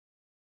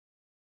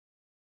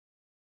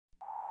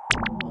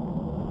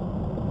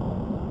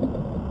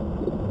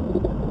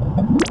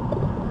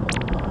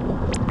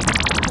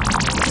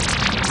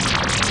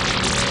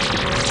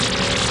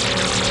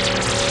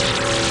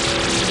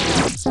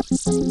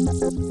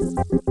Alan's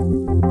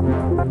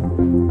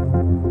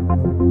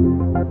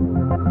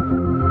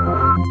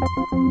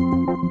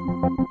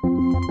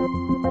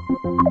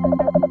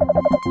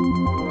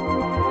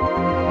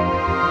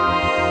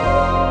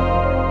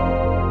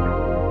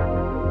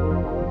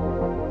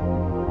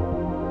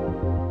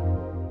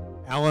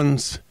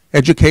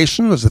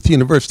education was at the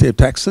University of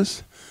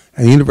Texas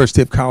and the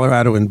University of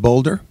Colorado in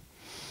Boulder.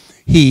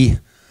 He,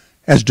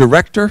 as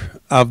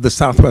director of the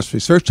Southwest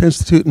Research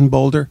Institute in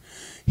Boulder,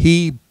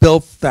 he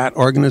built that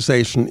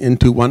organization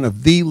into one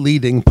of the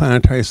leading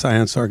planetary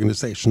science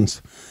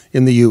organizations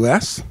in the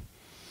U.S.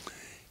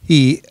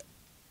 He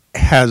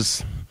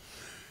has,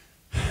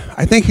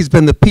 I think he's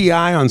been the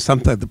PI on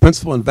something, the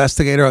principal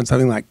investigator on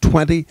something like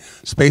 20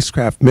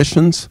 spacecraft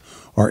missions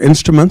or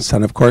instruments,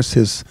 and of course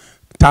his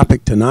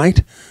topic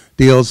tonight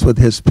deals with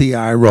his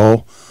PI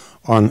role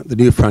on the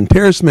New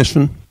Frontiers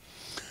mission.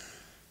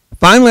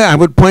 Finally, I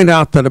would point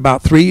out that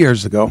about 3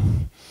 years ago,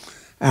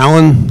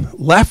 Alan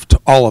left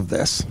all of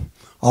this,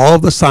 all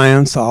of the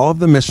science, all of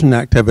the mission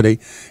activity,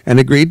 and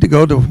agreed to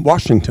go to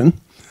Washington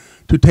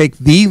to take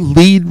the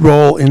lead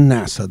role in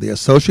NASA, the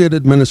Associate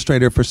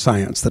Administrator for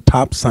Science, the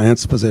top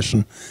science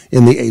position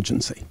in the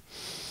agency.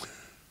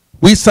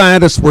 We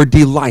scientists were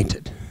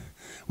delighted.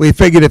 We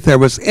figured if there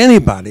was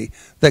anybody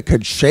that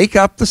could shake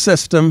up the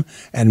system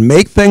and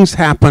make things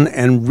happen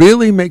and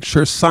really make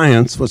sure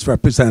science was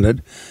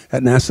represented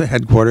at NASA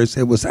headquarters,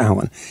 it was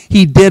Alan.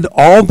 He did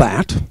all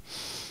that,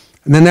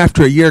 and then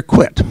after a year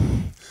quit,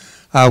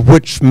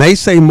 which may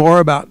say more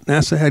about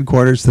NASA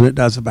headquarters than it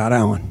does about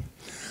Alan.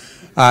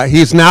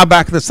 He's now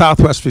back at the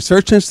Southwest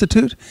Research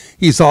Institute.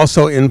 He's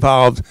also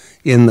involved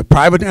in the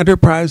private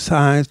enterprise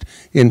side,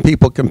 in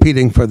people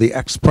competing for the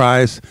X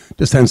Prize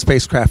to send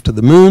spacecraft to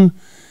the moon.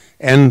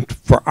 And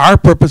for our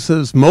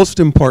purposes,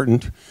 most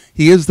important,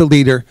 he is the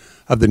leader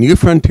of the New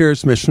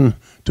Frontiers mission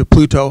to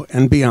Pluto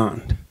and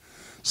beyond.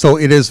 So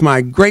it is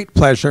my great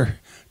pleasure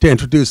to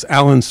introduce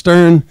Alan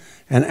Stern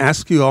and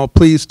ask you all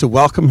please to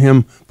welcome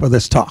him for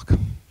this talk.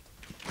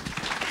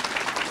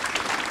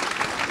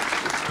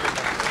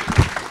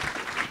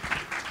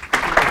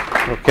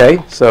 Okay,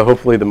 so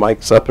hopefully the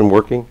mic's up and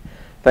working.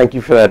 Thank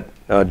you for that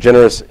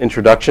generous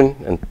introduction,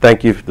 and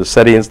thank you to the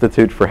SETI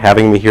Institute for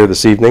having me here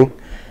this evening.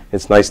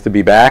 It's nice to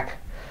be back.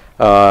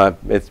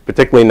 It's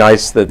particularly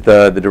nice that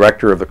the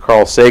director of the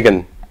Carl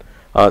Sagan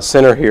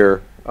Center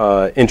here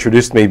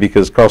introduced me,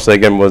 because Carl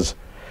Sagan was,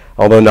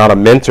 although not a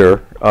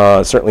mentor,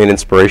 certainly an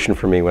inspiration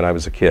for me when I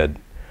was a kid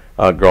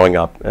growing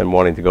up and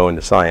wanting to go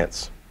into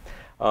science.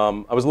 I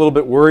was a little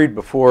bit worried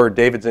before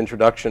David's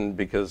introduction,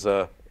 because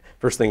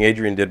first thing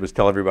Adrian did was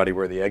tell everybody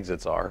where the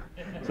exits are.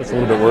 So it's a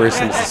little bit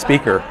worrisome as a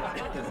speaker.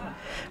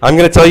 I'm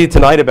going to tell you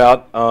tonight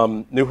about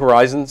New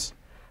Horizons,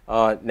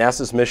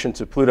 NASA's mission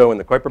to Pluto and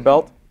the Kuiper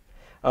Belt,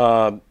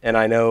 and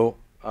I know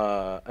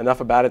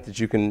enough about it that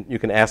you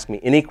can ask me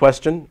any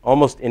question.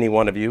 Almost any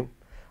one of you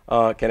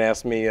can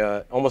ask me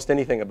almost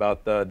anything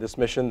about this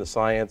mission, the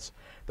science,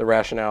 the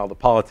rationale, the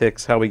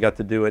politics, how we got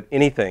to do it,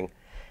 anything,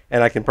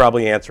 and I can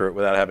probably answer it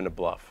without having to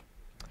bluff.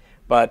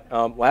 But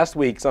last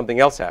week, something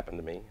else happened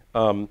to me.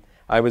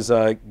 I was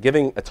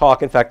giving a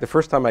talk. In fact, the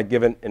first time I'd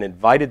given an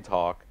invited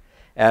talk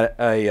at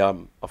a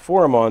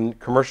forum on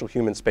commercial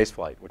human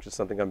spaceflight, which is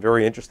something I'm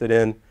very interested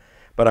in,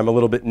 but I'm a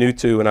little bit new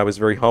to, and I was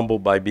very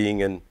humbled by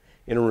being in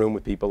a room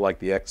with people like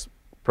the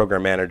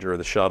ex-program manager of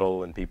the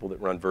shuttle and people that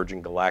run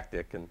Virgin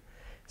Galactic and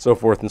so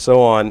forth and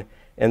so on.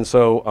 And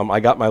so I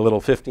got my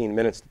little 15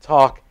 minutes to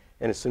talk,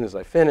 and as soon as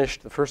I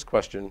finished, the first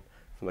question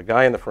from the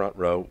guy in the front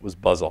row was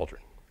Buzz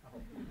Aldrin.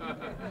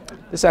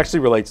 This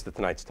actually relates to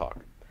tonight's talk.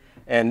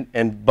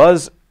 And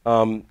Buzz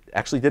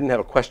actually didn't have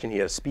a question, he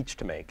had a speech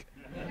to make.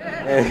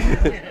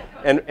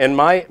 And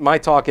my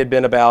talk had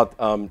been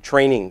about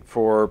training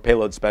for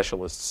payload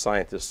specialists,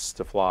 scientists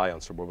to fly on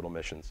suborbital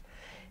missions.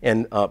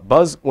 And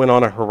Buzz went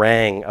on a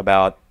harangue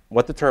about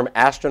what the term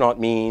astronaut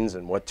means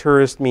and what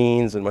tourist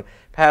means and what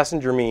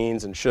passenger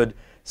means, and should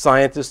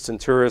scientists and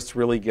tourists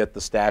really get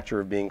the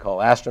stature of being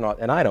called astronaut,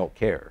 and I don't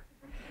care,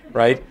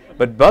 right?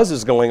 But Buzz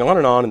is going on,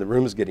 and the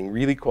room is getting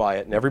really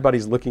quiet, and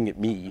everybody's looking at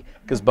me,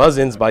 because Buzz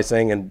ends by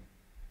saying, and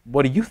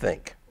what do you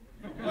think?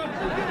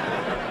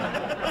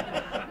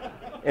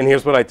 And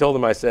here's what I told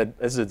him. I said,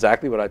 this is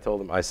exactly what I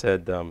told him. I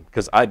said,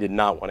 because I did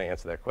not want to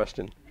answer that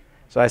question.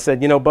 So I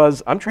said, you know,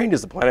 Buzz, I'm trained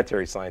as a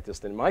planetary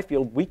scientist, and in my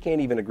field, we can't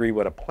even agree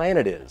what a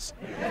planet is.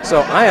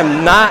 So I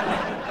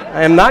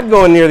am not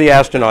going near the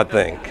astronaut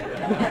thing.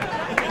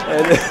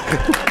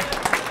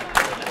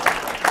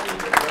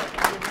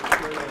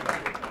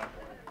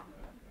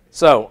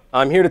 So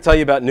I'm here to tell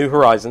you about New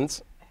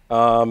Horizons,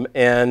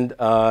 and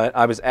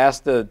I was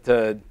asked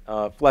to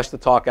flesh the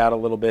talk out a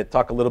little bit,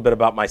 talk a little bit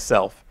about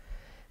myself.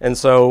 And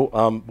so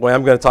I'm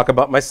going to talk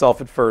about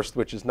myself at first,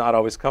 which is not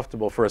always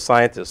comfortable for a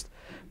scientist.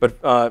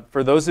 But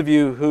for those of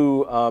you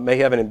who may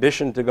have an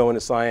ambition to go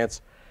into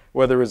science,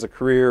 whether as a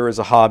career or as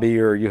a hobby,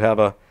 or you have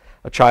a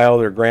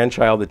child or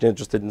grandchild that's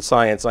interested in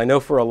science, I know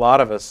for a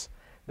lot of us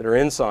that are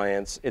in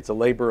science, it's a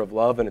labor of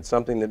love, and it's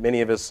something that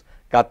many of us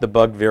got the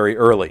bug very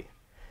early.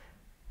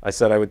 I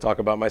said I would talk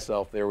about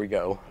myself. There we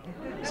go.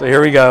 So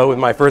here we go with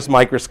my first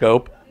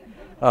microscope.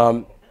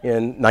 In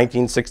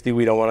 1960,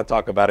 we don't want to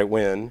talk about it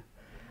when,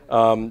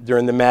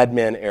 during the Mad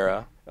Men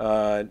era.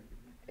 As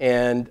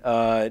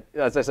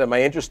I said,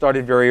 my interest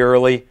started very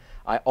early.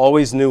 I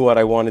always knew what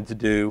I wanted to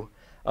do.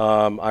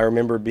 I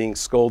remember being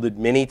scolded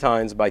many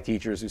times by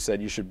teachers who said,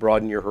 you should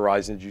broaden your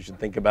horizons, you should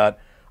think about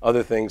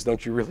other things.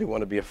 Don't you really want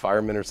to be a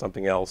fireman or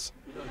something else?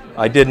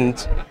 I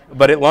didn't,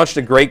 but it launched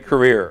a great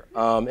career.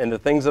 And the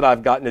things that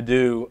I've gotten to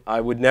do,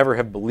 I would never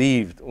have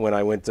believed when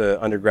I went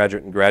to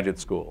undergraduate and graduate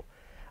school.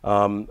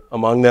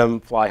 Among them,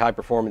 fly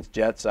high-performance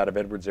jets out of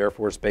Edwards Air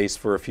Force Base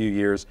for a few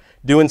years,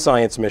 doing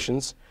science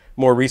missions,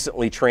 more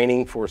recently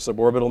training for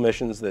suborbital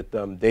missions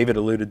that David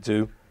alluded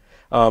to.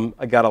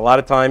 I got a lot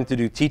of time to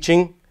do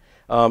teaching,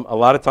 a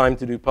lot of time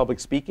to do public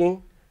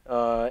speaking,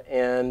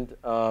 and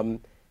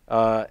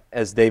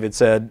as David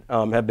said,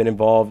 have been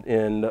involved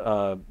in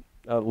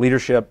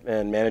leadership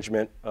and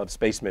management of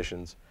space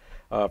missions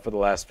for the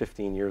last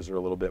 15 years or a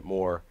little bit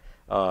more.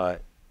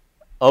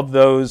 Of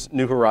those,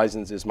 New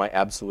Horizons is my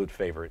absolute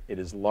favorite. It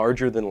is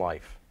larger than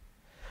life.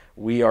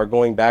 We are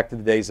going back to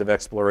the days of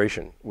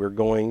exploration. We're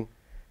going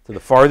to the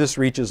farthest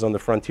reaches on the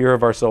frontier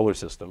of our solar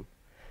system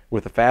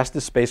with the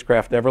fastest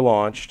spacecraft ever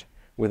launched,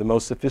 with the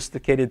most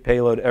sophisticated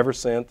payload ever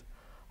sent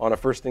on a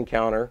first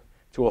encounter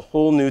to a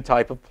whole new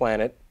type of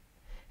planet.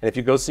 And if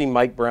you go see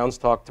Mike Brown's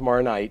talk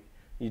tomorrow night,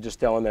 you just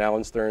tell him that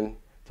Alan Stern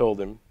told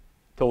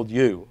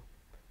you,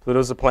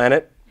 Pluto's a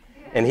planet,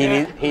 and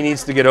he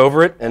needs to get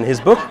over it, and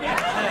his book.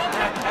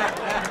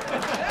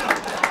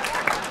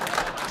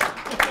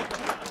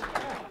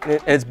 And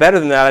it's better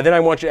than that. Then I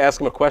want you to ask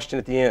him a question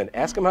at the end.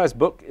 Ask him how his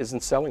book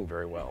isn't selling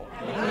very well.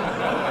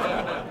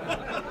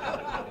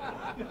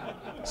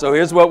 So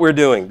here's what we're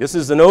doing. This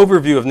is an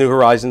overview of New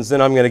Horizons,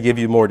 then I'm going to give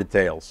you more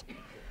details.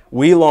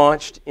 We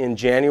launched in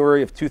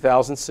January of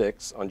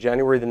 2006, on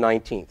January the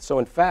 19th. So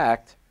in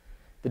fact,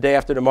 the day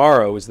after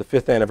tomorrow is the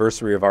 5th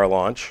anniversary of our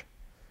launch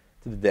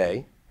to the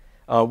day.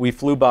 We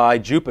flew by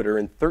Jupiter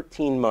in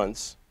 13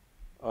 months,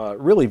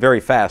 really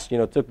very fast. You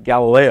know, it took the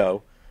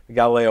Galileo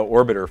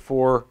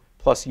orbiter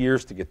 4+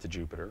 years to get to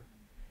Jupiter.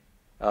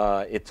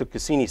 It took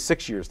Cassini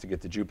 6 years to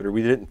get to Jupiter.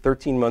 We did it in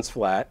 13 months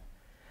flat.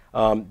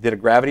 Did a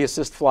gravity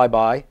assist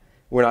flyby.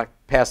 We're not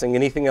passing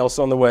anything else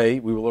on the way.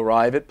 We will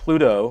arrive at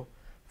Pluto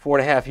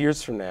 4.5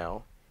 years from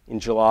now in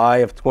July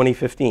of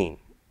 2015.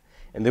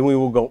 And then we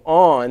will go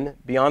on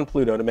beyond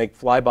Pluto to make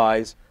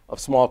flybys of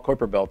small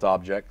Kuiper belt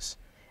objects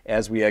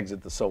as we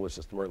exit the solar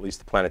system, or at least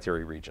the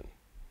planetary region.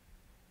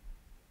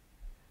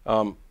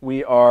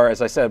 We are,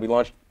 as I said, we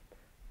launched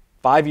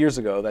 5 years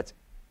ago. That's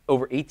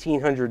over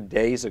 1,800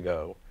 days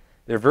ago.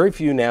 There are very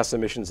few NASA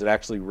missions that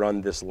actually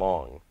run this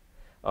long,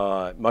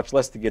 much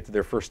less to get to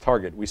their first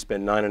target. We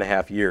spend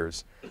 9.5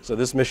 years. So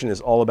this mission is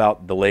all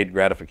about delayed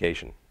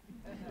gratification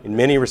in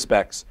many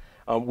respects.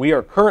 We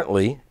are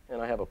currently,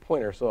 and I have a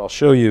pointer, so I'll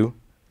show you,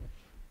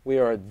 we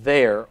are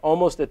there,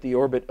 almost at the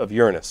orbit of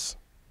Uranus,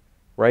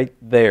 right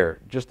there,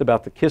 just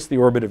about to kiss the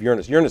orbit of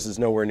Uranus. Uranus is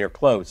nowhere near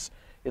close.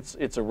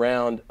 It's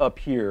around up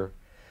here.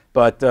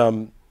 But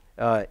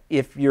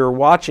if you're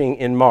watching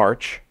in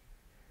March,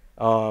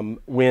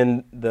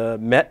 when the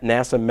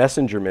NASA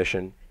Messenger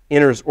mission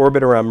enters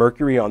orbit around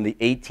Mercury on the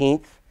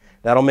 18th,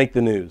 that'll make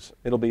the news.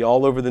 It'll be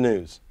all over the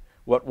news.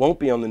 What won't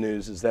be on the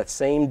news is that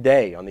same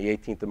day, on the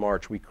 18th of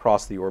March, we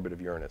cross the orbit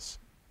of Uranus.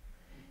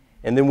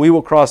 And then we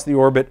will cross the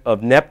orbit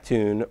of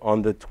Neptune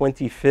on the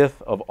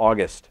 25th of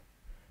August,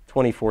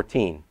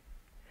 2014.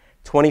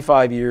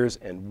 25 years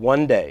and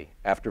 1 day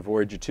after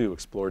Voyager 2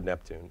 explored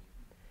Neptune.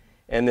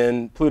 And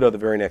then Pluto the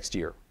very next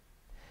year.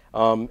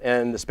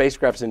 And the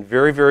spacecraft's in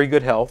very, very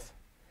good health.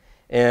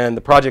 And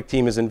the project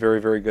team is in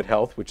very, very good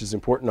health, which is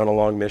important on a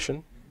long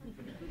mission.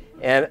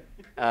 And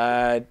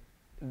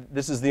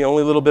this is the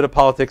only little bit of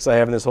politics I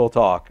have in this whole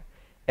talk.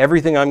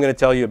 Everything I'm going to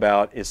tell you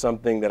about is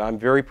something that I'm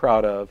very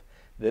proud of,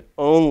 that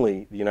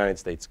only the United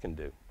States can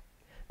do.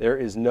 There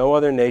is no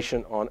other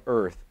nation on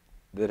Earth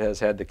that has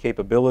had the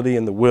capability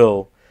and the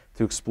will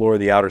to explore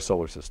the outer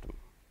solar system.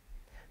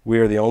 We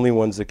are the only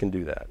ones that can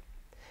do that.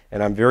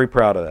 And I'm very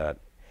proud of that.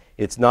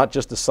 It's not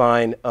just a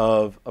sign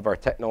of our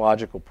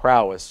technological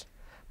prowess,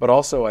 but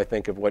also I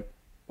think of what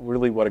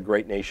a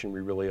great nation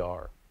we really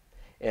are.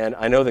 And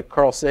I know that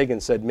Carl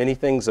Sagan said many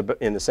things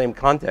in the same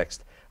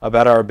context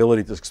about our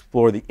ability to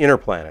explore the inner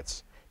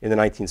planets in the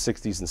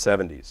 1960s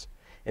and 70s.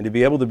 And to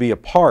be able to be a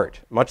part,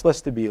 much less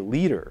to be a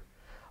leader,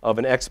 of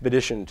an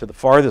expedition to the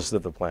farthest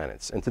of the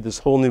planets and to this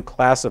whole new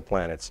class of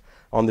planets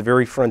on the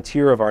very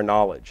frontier of our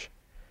knowledge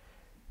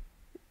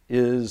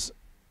is,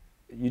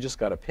 you just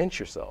got to pinch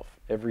yourself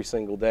every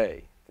single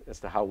day as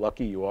to how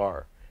lucky you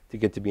are to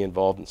get to be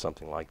involved in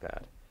something like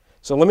that.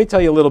 So let me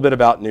tell you a little bit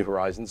about New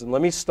Horizons, and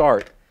let me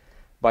start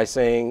by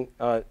saying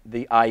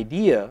the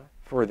idea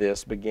for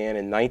this began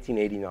in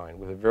 1989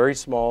 with a very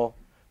small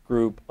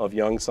group of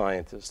young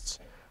scientists.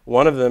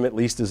 One of them, at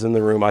least, is in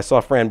the room. I saw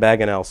Fran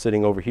Bagenal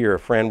sitting over here.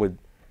 If Fran would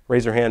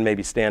raise her hand,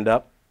 maybe stand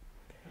up.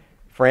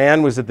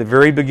 Fran was at the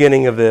very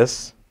beginning of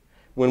this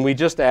when we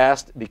just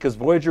asked, because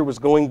Voyager was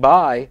going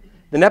by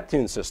the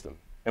Neptune system.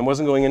 and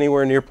wasn't going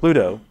anywhere near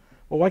Pluto.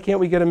 Well, why can't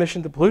we get a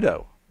mission to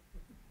Pluto?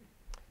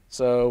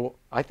 So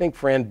I think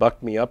Fran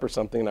bucked me up or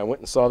something, and I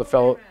went and saw the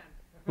fellow.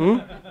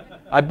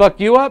 I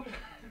bucked you up?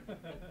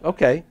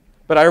 Okay.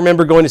 But I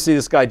remember going to see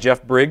this guy,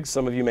 Jeff Briggs.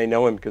 Some of you may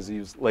know him because he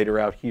was later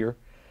out here,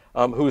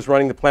 who was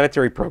running the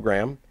planetary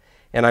program.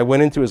 And I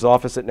went into his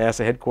office at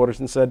NASA headquarters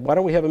and said, why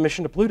don't we have a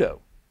mission to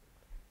Pluto?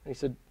 And he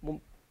said, well,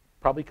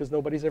 probably because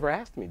nobody's ever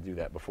asked me to do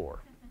that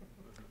before.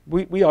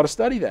 We ought to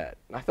study that.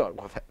 And I thought,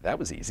 well, that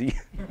was easy.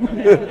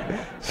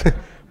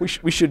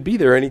 we should be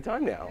there any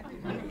time now.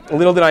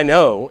 Little did I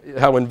know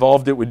how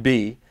involved it would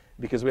be,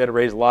 because we had to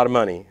raise a lot of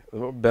money,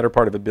 the better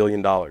part of $1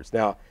 billion.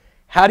 Now,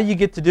 how do you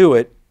get to do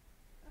it?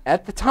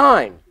 At the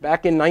time,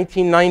 back in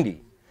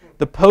 1990,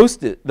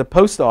 the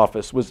post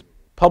office was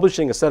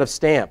publishing a set of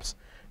stamps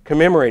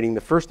commemorating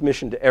the first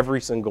mission to every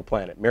single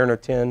planet, Mariner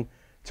 10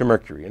 to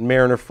Mercury, and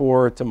Mariner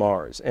 4 to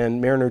Mars, and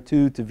Mariner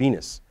 2 to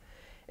Venus.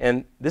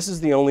 And this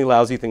is the only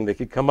lousy thing they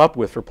could come up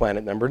with for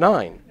planet number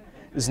 9.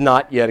 It's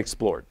not yet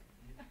explored.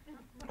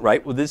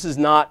 Right? Well, this is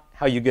not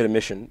how you get a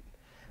mission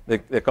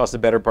that costs the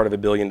better part of $1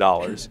 billion,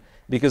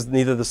 because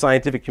neither the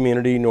scientific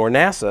community nor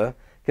NASA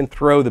can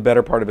throw the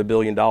better part of $1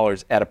 billion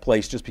at a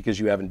place just because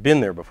you haven't been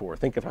there before.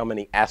 Think of how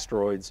many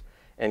asteroids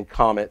and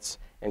comets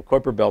and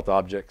Kuiper Belt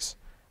objects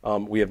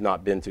we have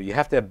not been to. You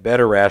have to have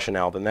better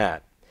rationale than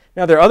that.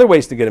 Now, there are other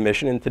ways to get a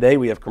mission, and today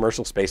we have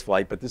commercial space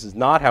flight, but this is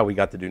not how we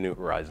got to do New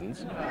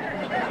Horizons.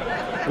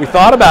 We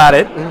thought about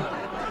it.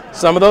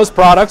 Some of those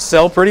products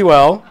sell pretty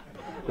well.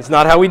 It's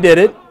not how we did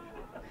it.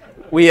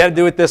 We had to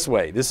do it this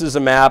way. This is a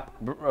map,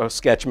 a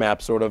sketch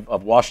map sort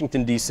of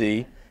Washington,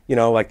 D.C. You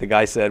know, like the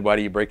guy said, why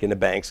do you break into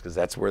banks? Because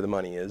that's where the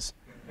money is,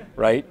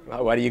 right?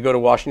 Why do you go to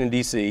Washington,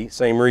 D.C.?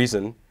 Same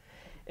reason.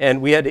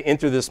 And we had to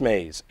enter this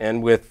maze.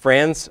 And with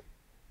Fran's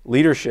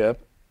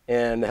leadership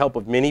and the help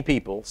of many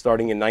people,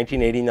 starting in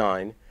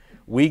 1989,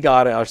 we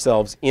got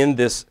ourselves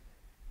inside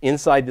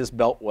this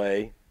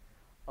beltway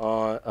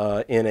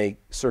in a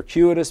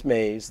circuitous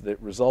maze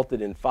that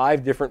resulted in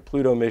 5 different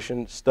Pluto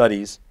mission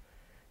studies,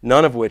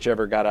 none of which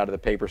ever got out of the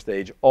paper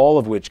stage, all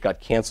of which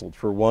got canceled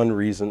for one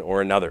reason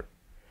or another.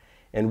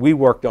 And we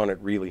worked on it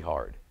really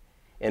hard.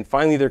 And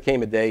finally there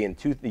came a day in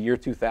the year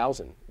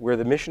 2000 where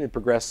the mission had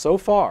progressed so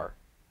far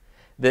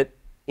that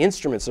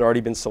instruments had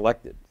already been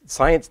selected. The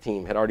science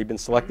team had already been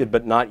selected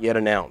but not yet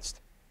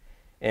announced.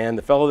 And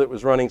the fellow that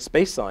was running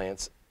space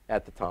science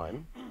at the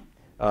time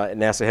at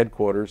NASA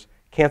headquarters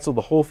canceled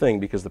the whole thing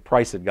because the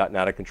price had gotten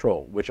out of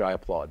control, which I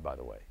applaud, by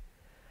the way.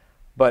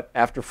 But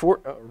after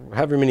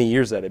however many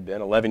years that had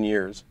been, 11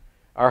 years,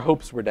 our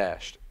hopes were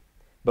dashed.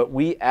 But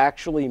we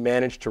actually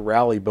managed to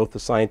rally both the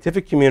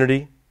scientific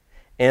community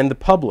and the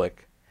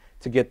public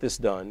to get this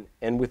done.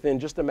 And within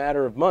just a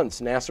matter of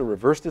months, NASA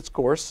reversed its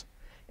course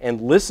and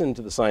listened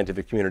to the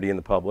scientific community and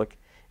the public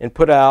and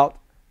put out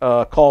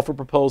a call for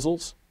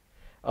proposals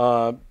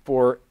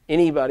for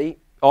anybody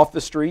off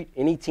the street,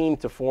 any team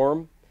to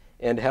form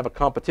and have a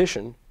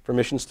competition for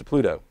missions to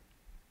Pluto.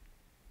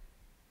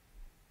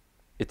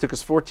 It took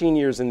us 14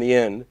 years in the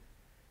end,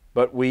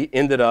 but we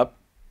ended up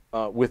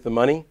with the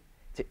money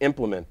to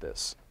implement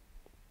this.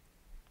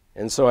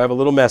 And so I have a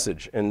little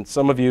message, and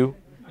some of you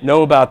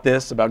know about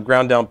this, about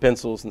ground down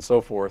pencils and so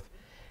forth.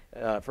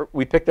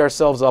 We picked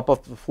ourselves up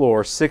off the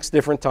floor 6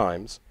 different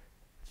times,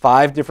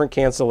 5 different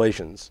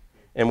cancellations,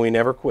 and we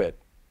never quit.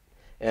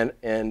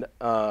 And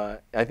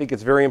I think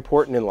it's very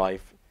important in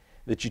life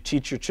that you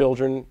teach your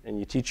children and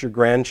you teach your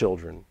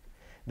grandchildren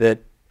that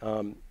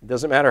it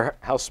doesn't matter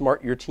how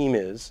smart your team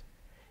is.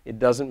 It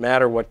doesn't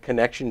matter what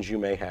connections you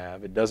may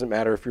have. It doesn't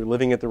matter if you're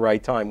living at the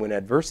right time. When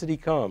adversity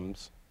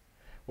comes,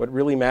 what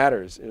really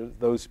matters is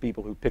those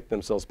people who pick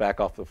themselves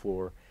back off the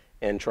floor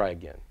and try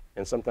again.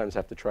 And sometimes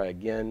have to try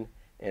again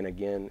and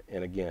again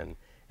and again.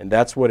 And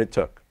that's what it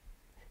took.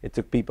 It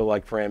took people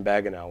like Fran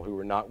Bagenal who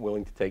were not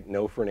willing to take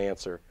no for an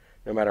answer,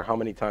 no matter how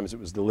many times it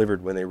was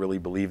delivered when they really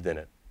believed in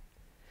it.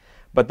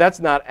 But that's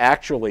not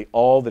actually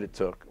all that it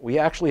took. We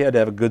actually had to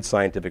have a good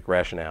scientific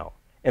rationale.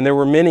 And there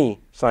were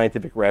many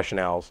scientific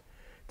rationales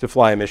to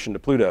fly a mission to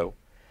Pluto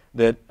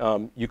that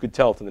you could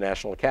tell to the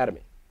National Academy.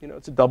 You know,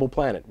 it's a double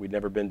planet. We'd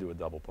never been to a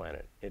double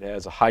planet. It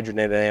has a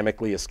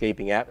hydrodynamically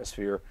escaping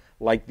atmosphere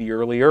like the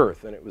early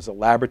Earth, and it was a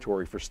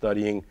laboratory for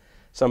studying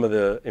some of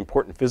the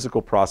important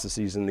physical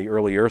processes in the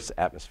early Earth's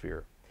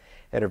atmosphere.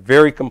 It had a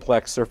very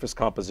complex surface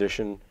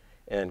composition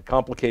and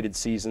complicated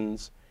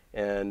seasons,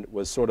 and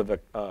was sort of a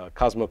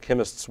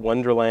cosmochemist's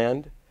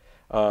wonderland.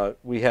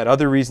 We had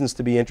other reasons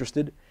to be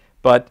interested,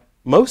 but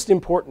most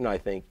important, I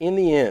think, in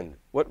the end,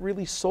 what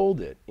really sold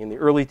it in the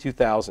early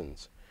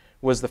 2000s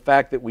was the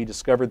fact that we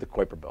discovered the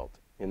Kuiper Belt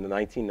in the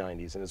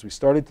 1990s. And as we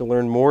started to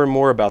learn more and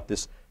more about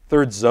this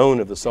third zone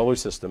of the solar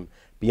system,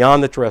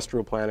 beyond the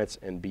terrestrial planets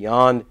and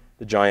beyond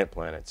the giant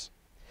planets,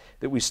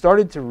 that we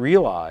started to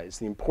realize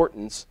the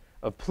importance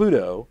of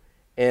Pluto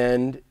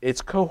and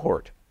its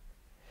cohort.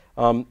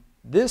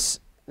 This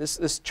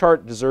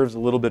chart deserves a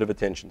little bit of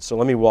attention, so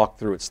let me walk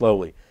through it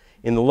slowly.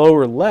 In the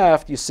lower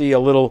left, you see a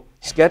little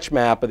sketch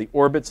map of the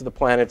orbits of the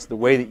planets the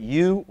way that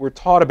you were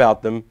taught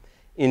about them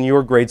in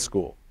your grade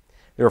school.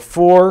 There are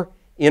 4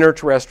 inner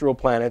terrestrial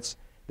planets.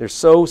 They're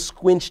so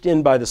squinched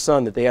in by the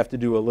sun that they have to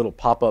do a little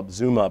pop-up,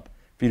 zoom up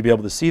for you to be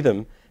able to see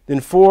them. Then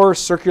 4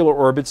 circular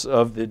orbits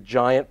of the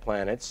giant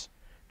planets,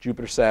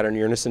 Jupiter, Saturn,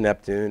 Uranus, and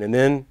Neptune, and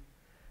then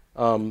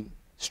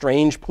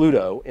strange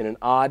Pluto in an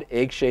odd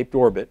egg-shaped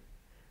orbit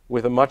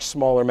with a much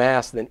smaller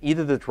mass than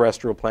either the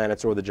terrestrial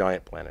planets or the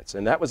giant planets.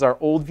 And that was our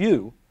old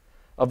view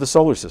of the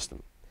solar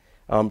system.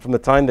 From the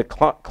time that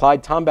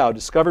Clyde Tombaugh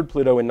discovered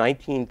Pluto in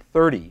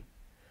 1930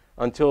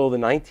 until the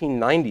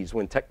 1990s,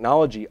 when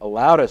technology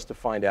allowed us to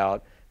find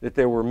out that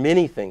there were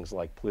many things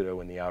like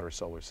Pluto in the outer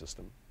solar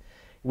system,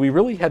 we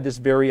really had this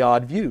very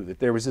odd view that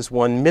there was this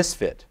one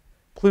misfit,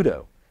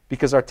 Pluto,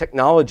 because our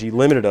technology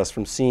limited us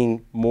from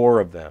seeing more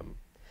of them.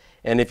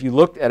 And if you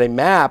looked at a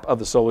map of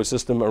the solar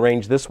system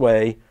arranged this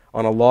way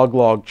on a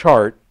log-log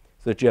chart,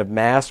 so that you have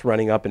mass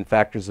running up in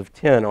factors of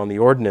 10 on the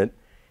ordinate,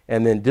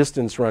 and then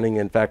distance running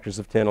in factors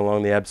of 10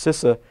 along the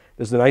abscissa,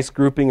 there's a nice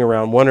grouping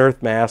around 1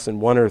 Earth mass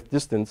and 1 Earth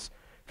distance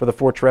for the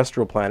 4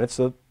 terrestrial planets,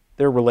 so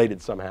they're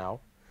related somehow.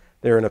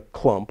 They're in a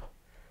clump.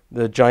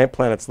 The giant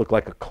planets look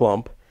like a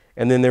clump.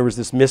 And then there was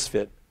this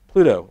misfit,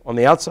 Pluto, on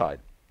the outside.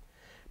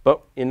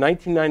 But in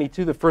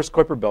 1992, the first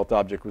Kuiper Belt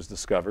object was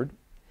discovered.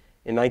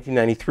 In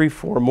 1993,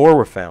 4 more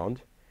were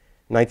found.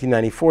 In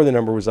 1994, the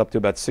number was up to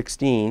about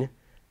 16.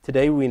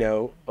 Today, we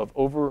know of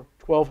over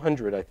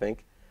 1,200, I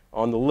think,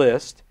 on the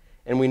list.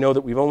 And we know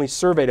that we've only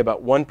surveyed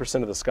about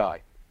 1% of the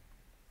sky.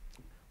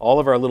 All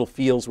of our little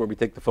fields where we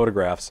take the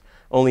photographs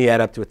only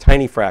add up to a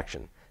tiny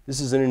fraction. This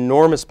is an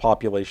enormous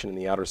population in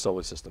the outer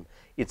solar system.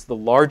 It's the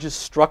largest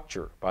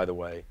structure, by the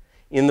way,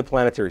 in the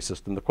planetary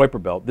system, the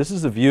Kuiper Belt. This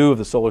is a view of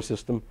the solar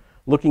system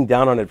looking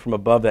down on it from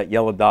above that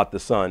yellow dot, the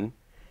sun.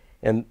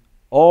 And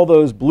all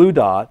those blue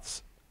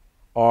dots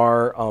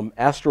are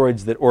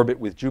asteroids that orbit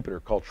with Jupiter,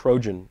 called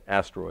Trojan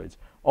asteroids.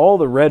 All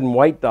the red and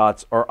white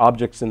dots are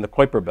objects in the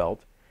Kuiper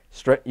Belt.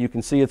 You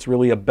can see it's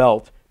really a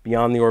belt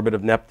beyond the orbit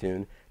of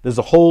Neptune. There's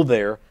a hole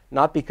there,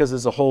 not because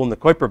there's a hole in the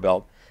Kuiper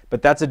Belt,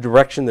 but that's a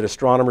direction that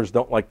astronomers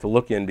don't like to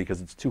look in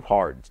because it's too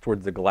hard. It's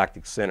towards the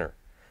galactic center.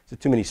 There's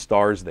too many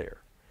stars there.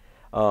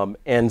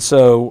 And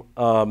so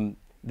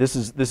this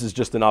is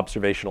just an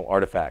observational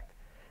artifact.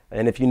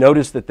 And if you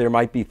notice that there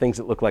might be things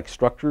that look like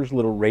structures,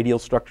 little radial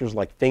structures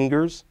like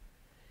fingers,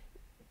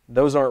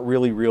 those aren't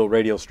really real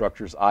radial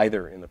structures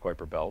either in the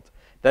Kuiper Belt.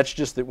 That's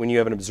just that when you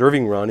have an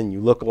observing run and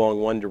you look along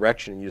one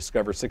direction and you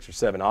discover 6 or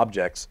 7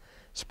 objects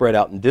spread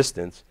out in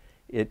distance,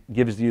 it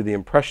gives you the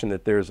impression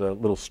that there's a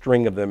little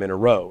string of them in a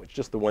row. It's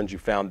just the ones you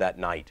found that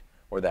night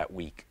or that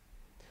week.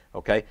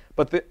 Okay?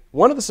 But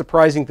one of the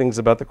surprising things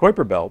about the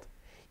Kuiper Belt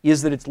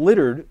is that it's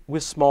littered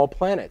with small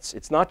planets.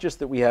 It's not just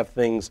that we have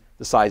things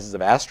the sizes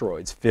of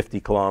asteroids, 50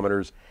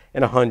 kilometers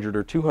and 100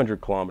 or 200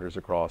 kilometers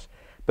across,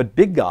 but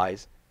big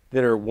guys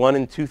that are 1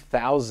 in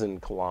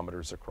 2,000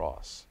 kilometers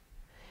across.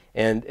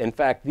 And in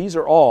fact, these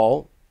are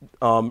all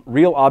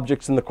real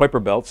objects in the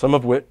Kuiper Belt, some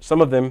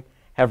of them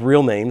have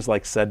real names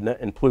like Sedna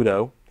and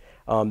Pluto.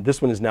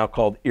 This one is now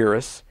called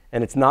Eris,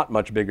 and it's not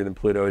much bigger than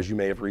Pluto, as you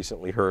may have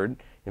recently heard.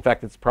 In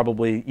fact, it's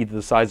probably either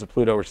the size of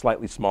Pluto or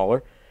slightly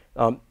smaller.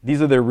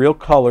 These are their real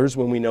colors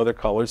when we know their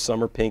colors.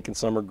 Some are pink and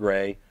some are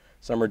gray.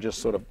 Some are just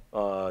sort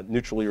of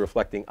neutrally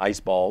reflecting ice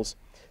balls.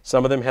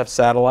 Some of them have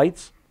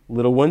satellites,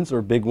 little ones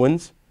or big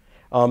ones.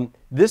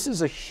 This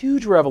is a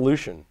huge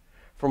revolution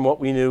from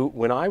what we knew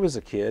when I was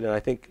a kid, and I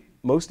think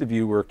most of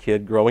you were a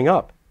kid growing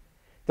up.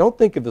 Don't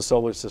think of the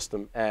solar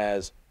system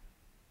as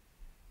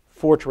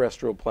 4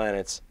 terrestrial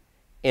planets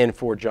and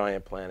 4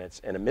 giant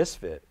planets and a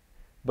misfit,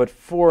 but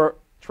 4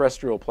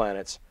 terrestrial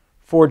planets,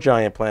 4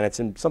 giant planets,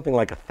 and something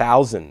like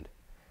 1,000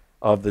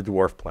 of the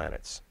dwarf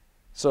planets.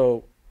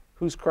 So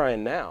who's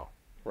crying now,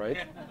 right?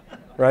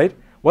 Right?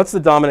 What's the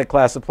dominant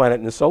class of planet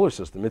in the solar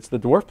system? It's the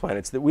dwarf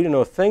planets that we didn't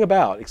know a thing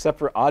about except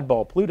for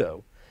oddball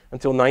Pluto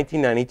until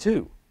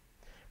 1992,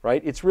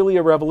 right? It's really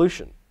a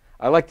revolution.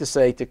 I like to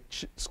say to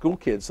school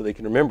kids so they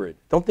can remember it,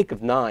 don't think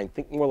of 9,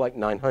 think more like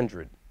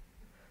 900,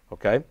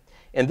 okay?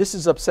 And this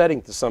is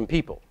upsetting to some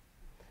people.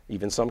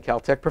 Even some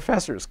Caltech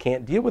professors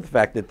can't deal with the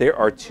fact that there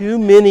are too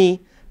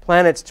many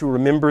planets to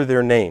remember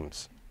their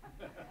names.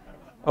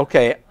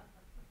 Okay,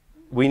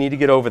 we need to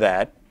get over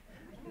that.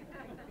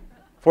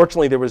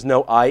 Fortunately, there was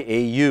no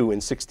IAU in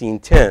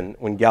 1610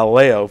 when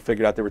Galileo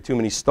figured out there were too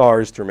many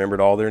stars to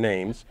remember all their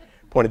names,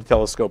 pointed the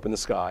telescope in the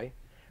sky,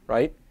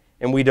 right?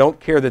 And we don't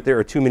care that there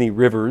are too many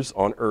rivers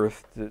on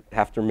Earth to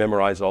have to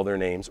memorize all their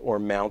names, or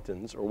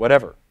mountains, or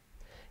whatever.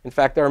 In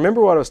fact, I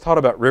remember what I was taught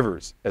about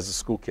rivers as a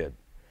school kid.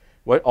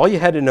 All you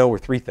had to know were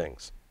 3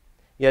 things.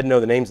 You had to know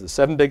the names of the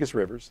 7 biggest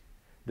rivers,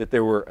 that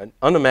there were an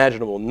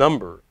unimaginable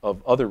number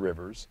of other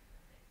rivers,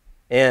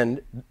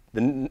 and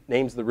the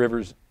names of the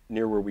rivers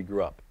near where we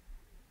grew up.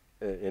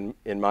 In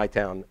my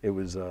town, it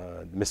was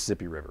the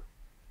Mississippi River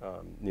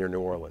near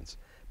New Orleans.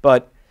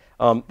 But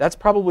that's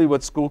probably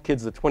what school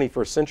kids of the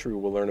 21st century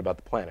will learn about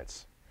the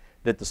planets.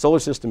 That the solar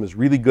system is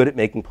really good at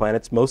making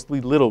planets,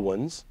 mostly little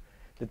ones.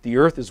 That the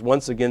Earth is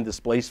once again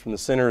displaced from the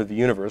center of the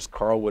universe.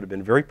 Carl would have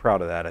been very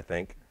proud of that, I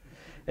think.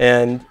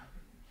 And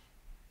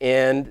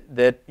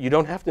that you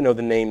don't have to know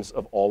the names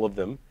of all of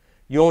them.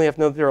 You only have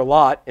to know that there are a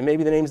lot, and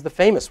maybe the names of the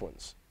famous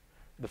ones.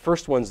 The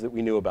first ones that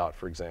we knew about,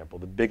 for example,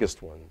 the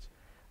biggest ones.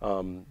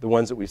 The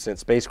ones that we sent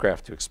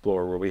spacecraft to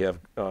explore, where we have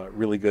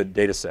really good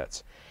data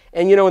sets.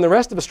 And you know, in the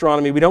rest of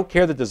astronomy, we don't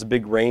care that there's a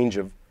big range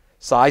of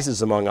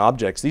sizes among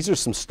objects. These are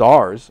some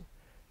stars.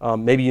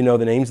 Maybe you know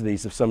the names of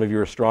these of some of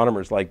your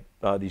astronomers, like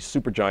these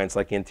supergiants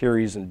like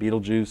Antares and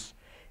Betelgeuse,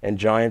 and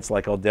giants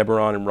like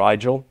Aldebaran and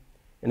Rigel.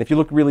 And if you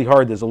look really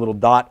hard, there's a little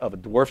dot of a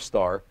dwarf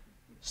star,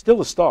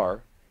 still a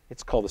star.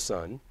 It's called the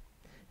sun.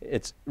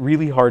 It's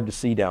really hard to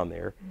see down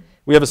there.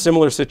 We have a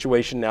similar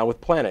situation now with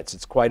planets.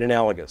 It's quite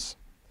analogous.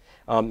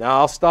 Now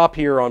I'll stop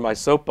here on my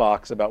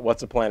soapbox about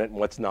what's a planet and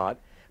what's not,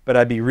 but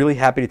I'd be really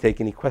happy to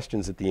take any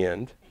questions at the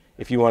end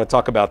if you want to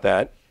talk about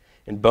that,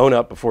 and bone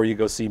up before you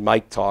go see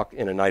Mike talk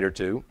in a night or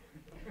two.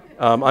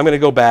 I'm going to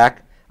go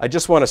back. I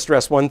just want to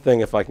stress one thing,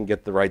 if I can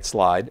get the right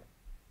slide,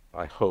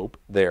 I hope,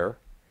 there,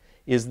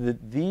 is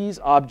that these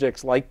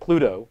objects like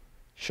Pluto,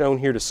 shown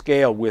here to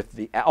scale with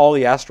all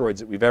the asteroids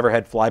that we've ever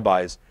had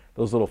flybys,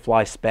 those little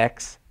fly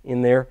specks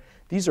in there,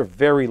 these are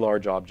very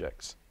large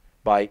objects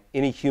by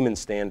any human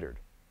standard.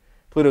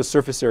 Pluto's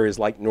surface area is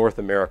like North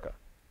America.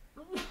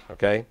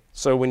 Okay?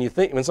 So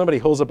when somebody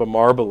holds up a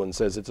marble and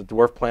says it's a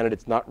dwarf planet,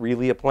 it's not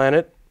really a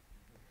planet.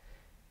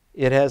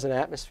 It has an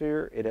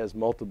atmosphere, it has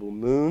multiple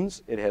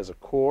moons, it has a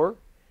core,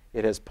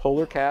 it has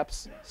polar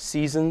caps,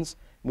 seasons.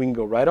 We can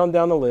go right on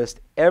down the list,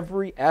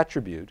 every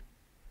attribute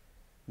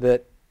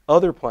that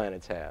other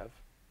planets have,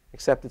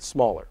 except it's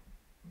smaller.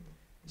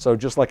 So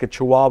just like a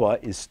chihuahua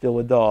is still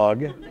a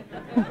dog,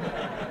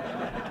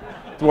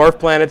 dwarf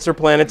planets are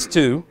planets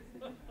too.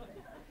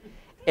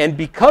 And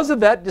because of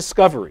that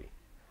discovery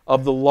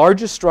of the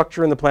largest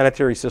structure in the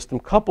planetary system,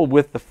 coupled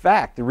with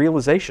the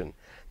realization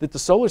that the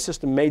solar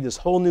system made this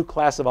whole new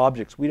class of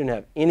objects we didn't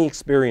have any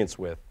experience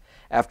with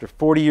after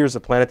 40 years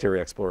of planetary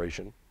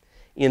exploration,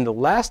 in the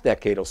last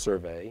decadal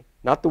survey,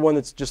 not the one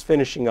that's just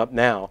finishing up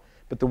now,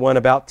 but the one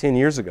about 10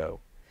 years ago,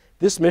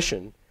 this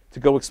mission to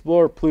go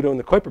explore Pluto and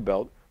the Kuiper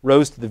Belt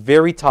rose to the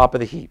very top of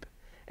the heap.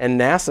 And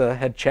NASA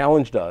had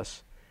challenged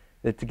us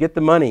that to get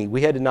the money,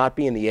 we had to not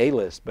be in the A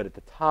list, but at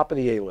the top of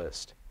the A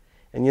list.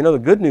 And you know, the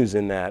good news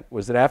in that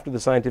was that after the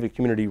scientific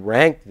community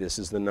ranked this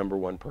as the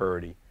 #1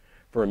 priority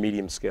for a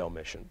medium-scale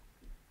mission,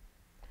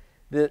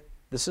 that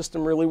the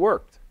system really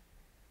worked.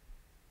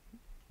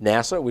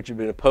 NASA, which had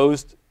been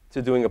opposed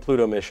to doing a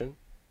Pluto mission,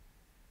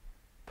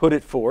 put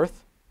it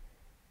forth,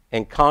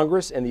 and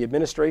Congress and the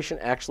administration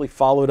actually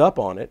followed up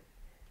on it,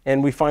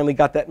 and we finally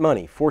got that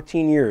money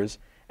 14 years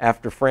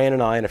after Fran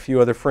and I and a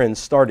few other friends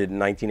started in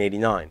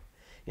 1989.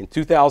 In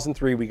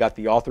 2003, we got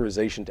the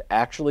authorization to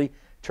actually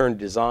turn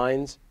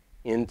designs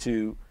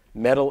into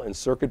metal and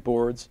circuit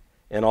boards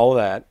and all of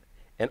that,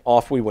 and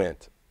off we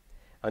went.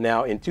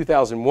 Now, in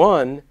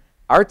 2001,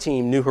 our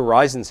team, New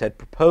Horizons, had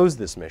proposed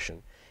this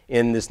mission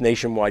in this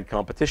nationwide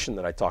competition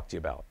that I talked to you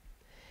about.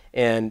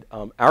 And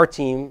our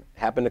team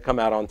happened to come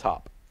out on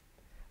top.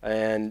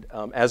 And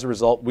as a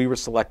result, we were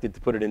selected to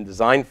put it in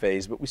design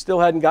phase, but we still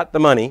hadn't got the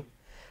money.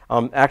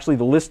 Actually,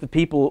 the list of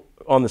people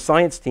on the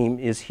science team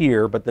is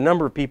here, but the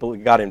number of people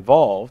that got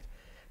involved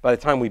by the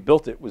time we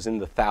built it was in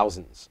the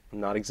thousands. I'm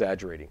not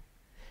exaggerating.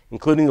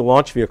 Including the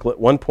launch vehicle, at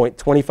one point,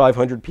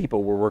 2,500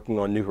 people were working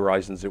on New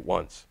Horizons at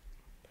once.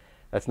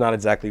 That's not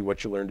exactly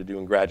what you learn to do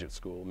in graduate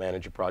school,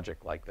 manage a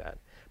project like that.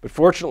 But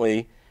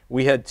fortunately,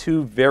 we had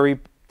two very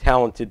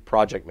talented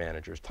project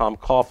managers, Tom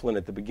Coughlin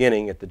at the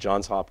beginning at the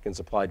Johns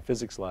Hopkins Applied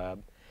Physics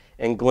Lab,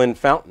 and Glenn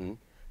Fountain,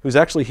 who's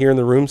actually here in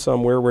the room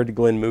somewhere. Where did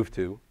Glenn move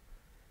to?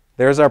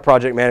 There's our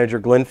project manager,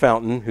 Glenn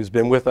Fountain, who's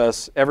been with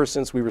us ever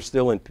since we were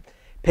still in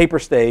paper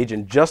stage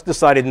and just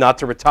decided not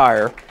to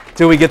retire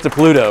till we get to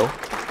Pluto.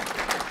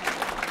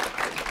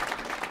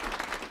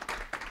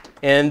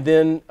 And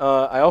then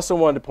I also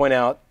wanted to point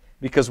out,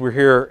 because we're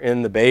here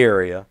in the Bay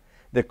Area,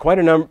 that quite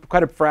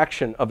a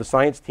fraction of the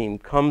science team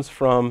comes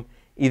from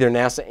either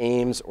NASA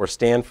Ames or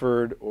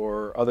Stanford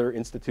or other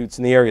institutes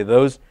in the area.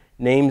 Those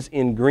names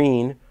in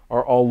green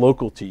are all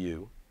local to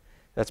you.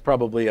 That's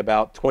probably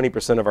about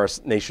 20% of our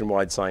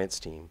nationwide science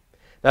team.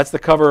 That's the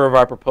cover of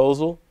our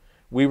proposal.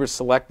 We were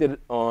selected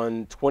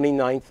on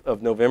 29th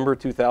of November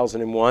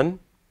 2001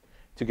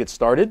 to get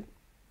started.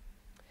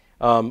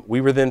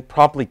 We were then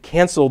promptly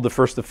canceled the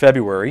 1st of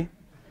February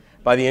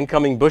by the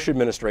incoming Bush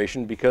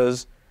administration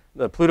because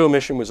the Pluto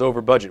mission was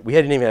over budget. We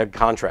hadn't even had a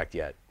contract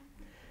yet.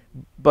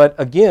 But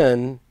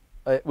again,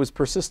 it was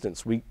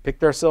persistence. We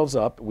picked ourselves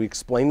up. We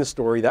explained the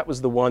story. That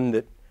was the one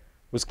that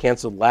was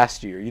canceled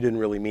last year. You didn't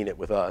really mean it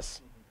with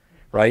us,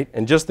 right?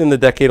 And just then the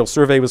decadal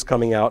survey was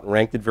coming out and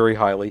ranked it very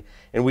highly,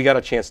 and we got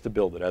a chance to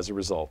build it as a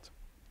result.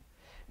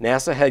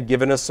 NASA had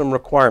given us some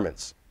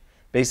requirements,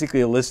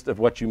 basically a list of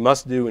what you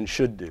must do and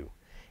should do.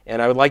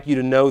 And I would like you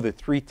to know the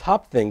 3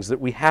 top things that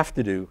we have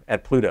to do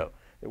at Pluto,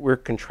 that we're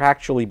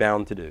contractually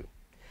bound to do.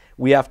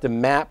 We have to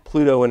map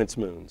Pluto and its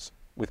moons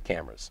with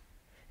cameras.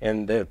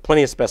 And there are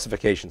plenty of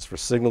specifications for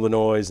signal to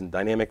noise and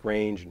dynamic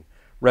range and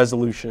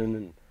resolution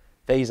and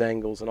phase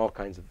angles and all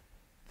kinds of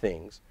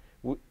things.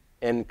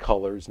 And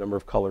colors, number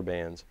of color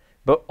bands.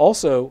 But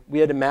also, we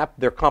had to map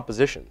their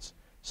compositions.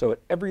 So at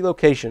every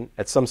location,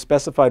 at some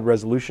specified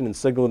resolution and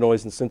signal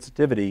noise and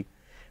sensitivity,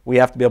 we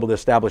have to be able to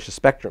establish a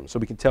spectrum so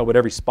we can tell what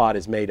every spot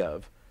is made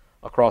of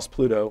across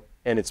Pluto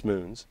and its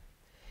moons.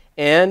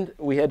 And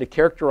we had to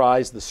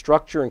characterize the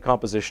structure and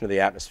composition of the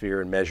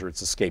atmosphere and measure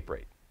its escape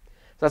rate.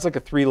 So that's like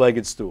a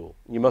three-legged stool.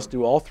 You must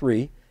do all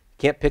three. You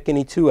can't pick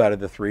any two out of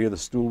the three or the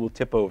stool will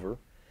tip over.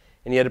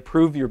 And you had to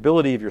prove your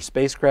ability of your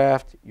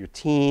spacecraft, your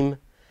team,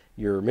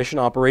 your mission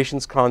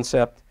operations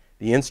concept,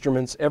 the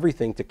instruments,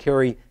 everything to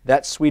carry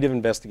that suite of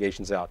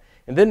investigations out.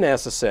 And then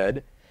NASA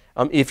said,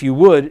 if you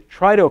would,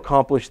 try to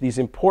accomplish these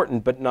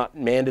important but not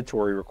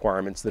mandatory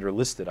requirements that are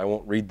listed. I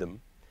won't read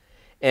them.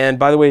 And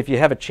by the way, if you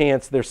have a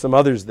chance, there's some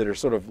others that are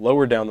sort of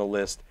lower down the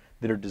list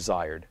that are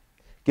desired.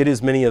 Get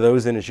as many of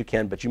those in as you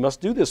can, but you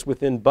must do this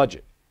within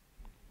budget.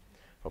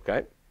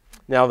 Okay?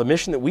 Now, the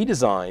mission that we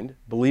designed,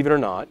 believe it or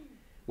not,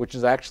 which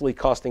is actually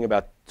costing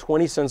about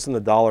 20 cents on the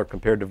dollar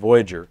compared to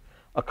Voyager,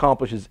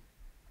 accomplishes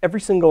every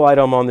single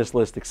item on this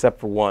list except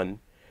for one,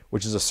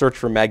 which is a search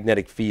for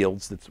magnetic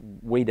fields that's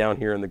way down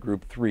here in the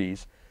group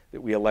 3s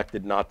that we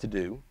elected not to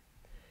do.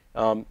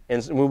 And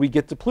when we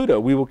get to Pluto,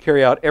 we will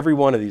carry out every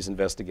one of these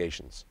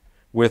investigations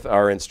with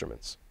our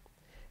instruments.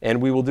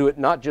 And we will do it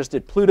not just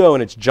at Pluto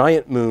and its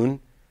giant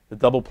moon, the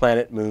double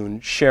planet moon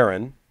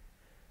Charon,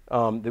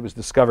 that was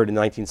discovered in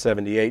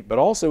 1978, but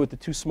also at the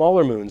two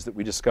smaller moons that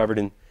we discovered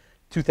in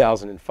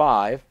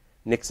 2005,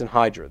 Nix and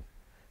Hydra,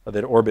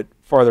 that orbit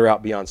farther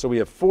out beyond. So we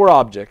have 4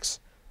 objects,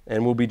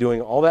 and we'll be doing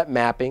all that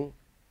mapping,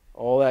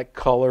 all that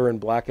color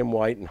and black and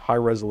white and high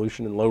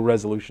resolution and low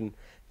resolution,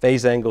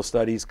 phase angle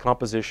studies,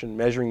 composition,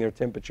 measuring their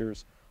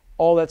temperatures,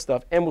 all that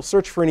stuff. And we'll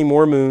search for any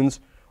more moons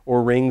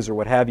or rings or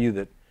what have you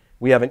that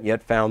we haven't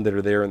yet found that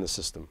are there in the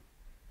system.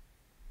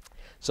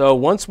 So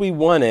once we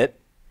won it,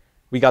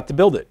 we got to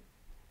build it.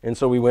 And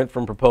so we went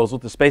from proposal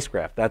to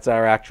spacecraft. That's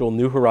our actual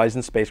New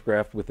Horizons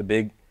spacecraft with the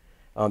big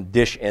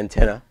dish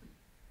antenna.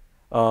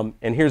 And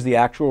here's the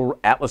actual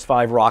Atlas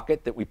V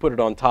rocket that we put it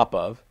on top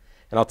of.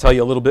 And I'll tell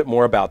you a little bit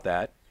more about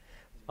that.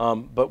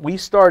 But we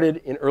started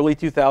in early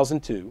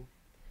 2002.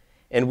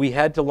 And we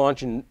had to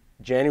launch in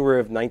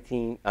January of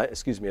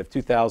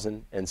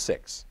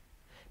 2006.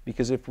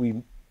 Because if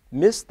we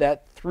missed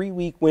that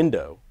 3-week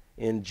window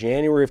in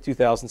January of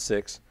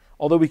 2006,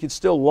 although we could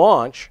still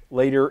launch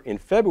later in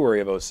February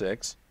of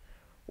 2006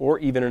 or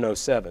even in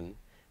 2007,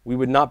 we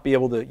would not be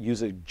able to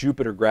use a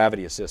Jupiter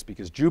gravity assist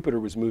because Jupiter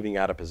was moving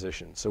out of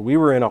position. So we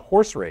were in a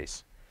horse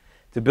race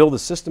to build a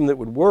system that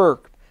would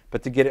work,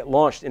 but to get it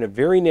launched in a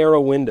very narrow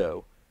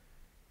window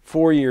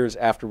 4 years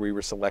after we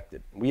were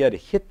selected. We had to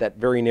hit that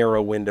very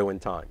narrow window in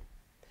time.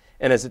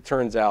 And as it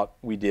turns out,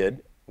 we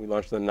did. We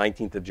launched on the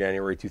 19th of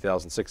January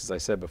 2006, as I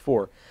said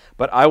before.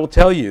 But I will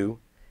tell you,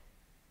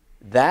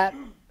 that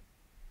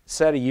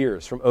set of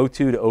years from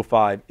 2002 to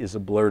 2005 is a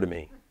blur to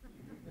me.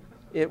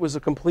 It was a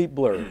complete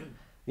blur.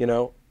 You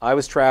know, I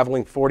was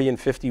traveling 40 and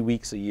 50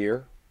 weeks a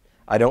year.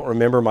 I don't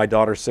remember my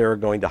daughter Sarah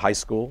going to high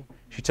school.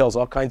 She tells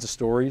all kinds of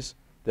stories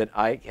that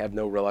I have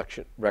no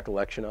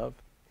recollection of.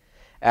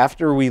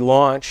 After we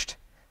launched,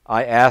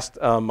 I asked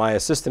my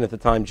assistant at the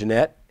time,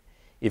 Jeanette,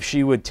 if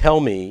she would tell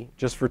me,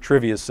 just for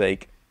trivia's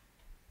sake,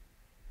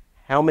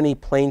 how many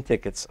plane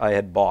tickets I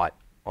had bought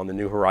on the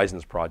New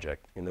Horizons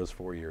project in those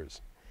 4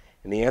 years.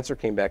 And the answer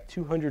came back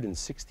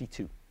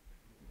 262.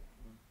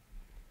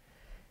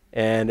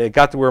 And it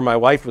got to where my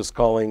wife was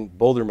calling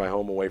Boulder my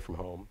home away from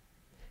home.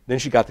 Then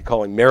she got to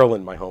calling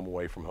Maryland my home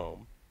away from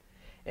home.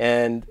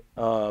 And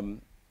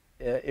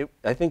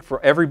I think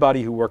for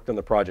everybody who worked on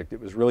the project,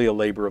 it was really a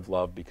labor of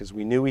love because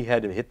we knew we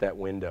had to hit that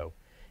window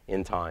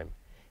in time.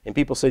 And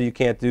people said, you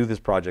can't do this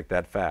project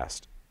that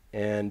fast.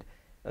 And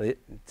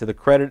to the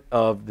credit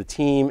of the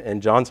team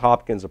and Johns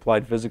Hopkins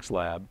Applied Physics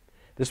Lab,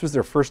 this was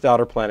their first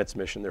outer planets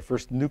mission, their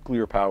first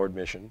nuclear-powered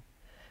mission.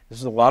 This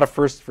is a lot of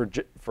firsts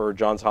for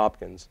Johns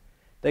Hopkins.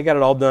 They got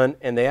it all done,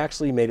 and they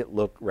actually made it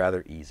look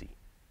rather easy.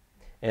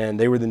 And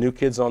they were the new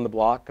kids on the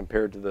block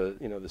compared to the,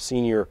 the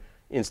senior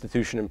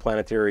institution in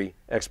planetary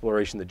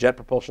exploration, the Jet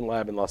Propulsion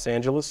Lab in Los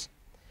Angeles.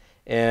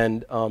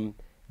 And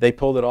they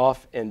pulled it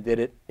off and did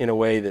it in a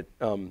way that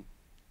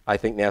I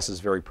think NASA is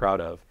very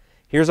proud of.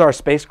 Here's our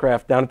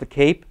spacecraft down at the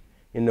Cape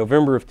in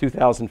November of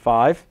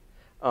 2005.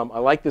 I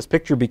like this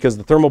picture because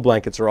the thermal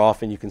blankets are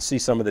off and you can see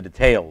some of the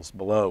details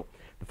below.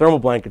 The thermal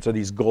blankets are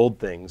these gold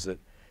things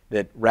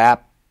that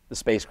wrap the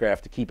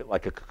spacecraft to keep it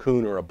like a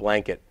cocoon or a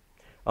blanket.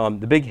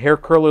 The big hair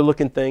curler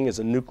looking thing is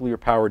a nuclear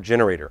powered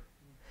generator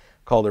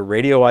called a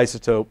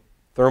radioisotope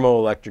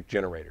thermoelectric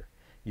generator.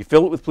 You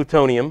fill it with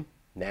plutonium,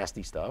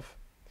 nasty stuff,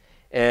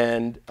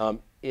 and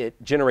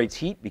it generates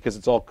heat because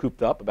it's all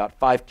cooped up, about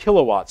 5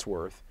 kilowatts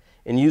worth,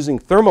 and using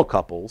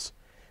thermocouples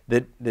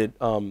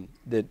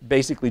that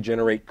basically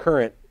generate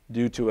current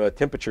due to a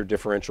temperature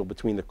differential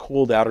between the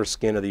cooled outer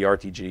skin of the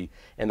RTG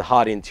and the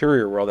hot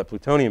interior where all that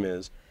plutonium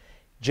is,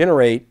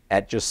 generate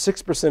at just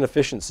 6%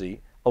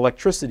 efficiency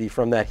electricity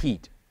from that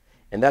heat.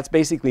 And that's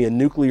basically a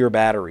nuclear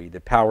battery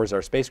that powers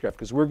our spacecraft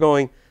because we're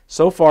going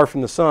so far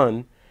from the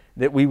sun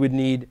that we would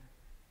need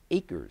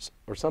acres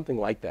or something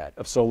like that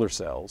of solar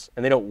cells,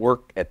 and they don't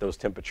work at those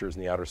temperatures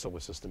in the outer solar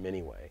system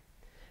anyway.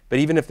 But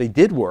even if they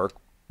did work,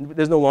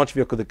 there's no launch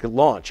vehicle that could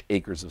launch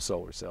acres of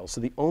solar cells.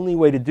 So the only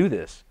way to do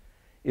this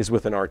is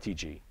with an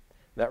RTG.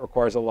 That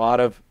requires a lot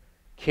of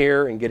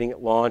care in getting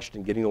it launched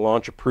and getting the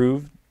launch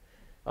approved,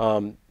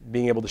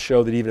 being able to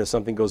show that even if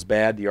something goes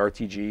bad, the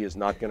RTG is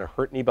not going to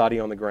hurt anybody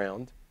on the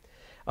ground.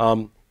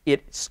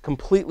 It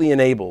completely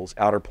enables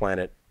outer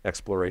planet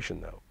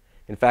exploration, though.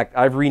 In fact,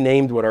 I've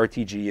renamed what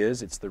RTG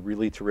is. It's the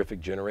really terrific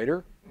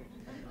generator,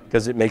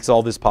 because it makes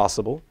all this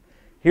possible.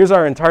 Here's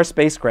our entire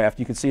spacecraft.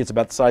 You can see it's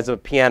about the size of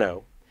a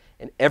piano,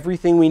 and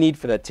everything we need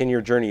for that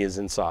 10-year journey is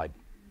inside.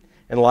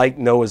 And like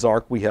Noah's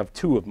Ark, we have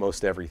 2 of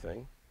most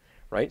everything,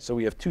 right? So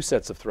we have 2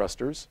 sets of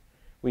thrusters.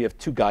 We have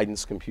 2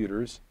 guidance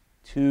computers,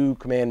 2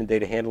 command and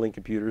data handling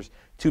computers,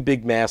 2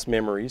 big mass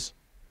memories.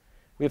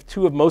 We have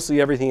 2 of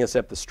mostly everything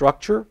except the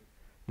structure,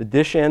 the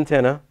dish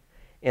antenna,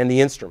 and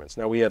the instruments.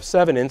 Now we have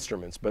 7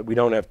 instruments, but we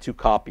don't have 2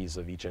 copies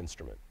of each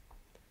instrument.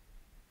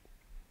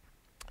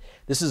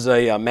 This is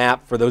a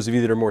map for those of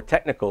you that are more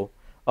technical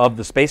of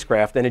the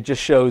spacecraft, and it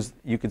just shows,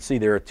 you can see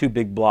there are 2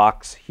 big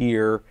blocks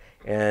here,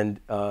 and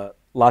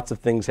lots of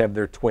things have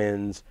their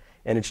twins,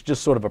 and it's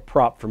just sort of a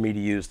prop for me to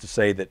use to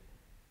say that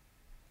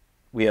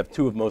we have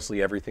 2 of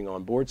mostly everything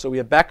on board, so we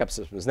have backup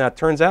systems. Now it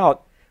turns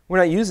out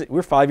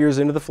we're 5 years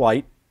into the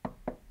flight,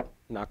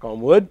 knock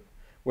on wood.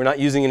 We're not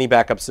using any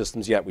backup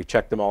systems yet. We've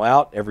checked them all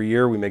out. Every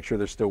year we make sure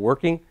they're still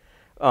working,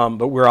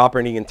 but we're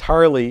operating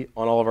entirely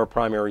on all of our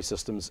primary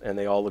systems, and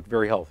they all look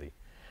very healthy.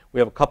 We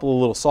have a couple of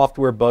little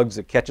software bugs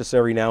that catch us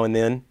every now and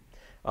then.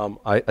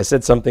 I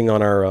said something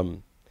on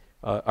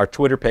our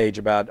Twitter page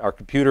about our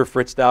computer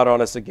fritzed out on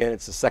us again.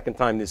 It's the 2nd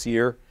time this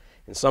year,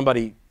 and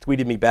somebody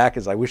tweeted me back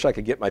as I wish I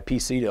could get my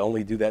PC to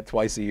only do that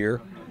twice a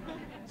year.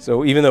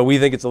 So even though we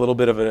think it's a little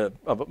bit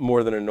of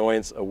more than an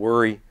annoyance, a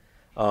worry,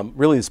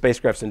 really the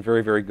spacecraft's in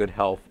very, very good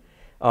health.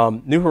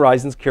 New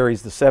Horizons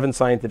carries the 7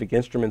 scientific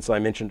instruments I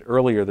mentioned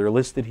earlier. They're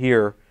listed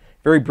here.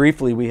 Very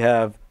briefly, we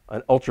have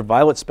an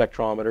ultraviolet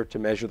spectrometer to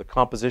measure the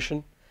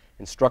composition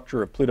and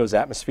structure of Pluto's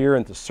atmosphere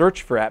and to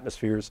search for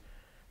atmospheres,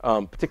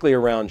 particularly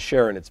around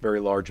Charon, its very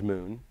large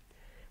moon.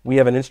 We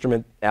have an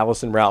instrument,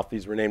 Alice and Ralph.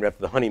 These were named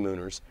after the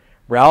honeymooners.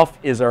 Ralph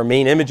is our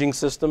main imaging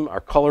system,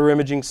 our color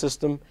imaging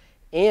system,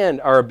 and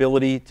our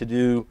ability to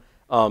do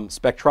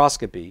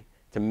spectroscopy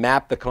to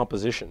map the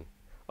composition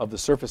of the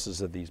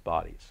surfaces of these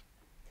bodies.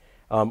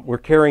 We're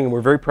carrying, and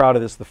we're very proud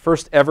of this, the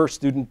first ever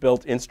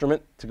student-built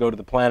instrument to go to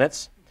the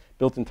planets,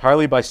 built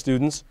entirely by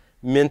students,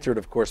 mentored,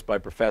 of course, by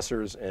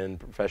professors and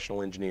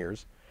professional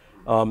engineers.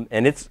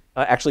 And it's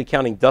actually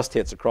counting dust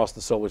hits across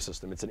the solar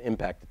system. It's an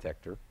impact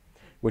detector,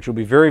 which will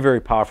be a very, very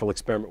powerful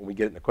experiment when we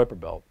get it in the Kuiper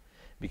Belt,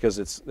 because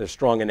there's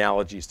strong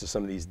analogies to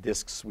some of these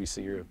disks we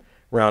see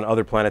around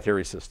other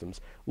planetary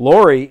systems.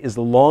 LORRI is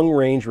the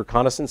long-range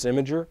reconnaissance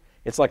imager.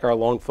 It's like our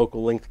long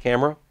focal length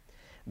camera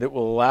that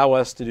will allow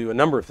us to do a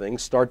number of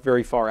things. Start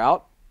very far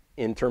out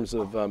in terms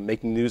of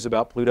making news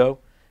about Pluto,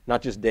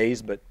 not just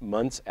days, but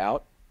months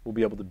out. We'll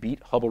be able to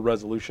beat Hubble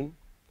resolution.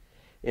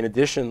 In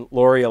addition,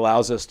 LORRI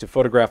allows us to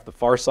photograph the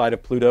far side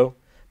of Pluto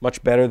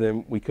much better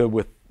than we could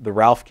with the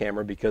Ralph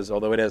camera, because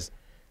although it has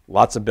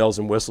lots of bells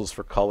and whistles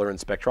for color and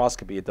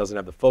spectroscopy, it doesn't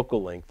have the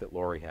focal length that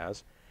LORRI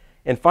has.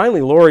 And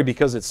finally, LORRI,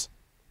 because it's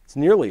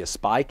nearly a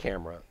spy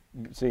camera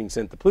being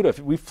sent to Pluto. If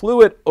we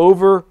flew it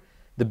over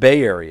the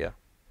Bay Area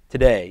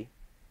today,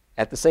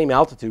 at the same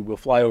altitude, we'll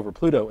fly over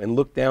Pluto and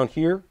look down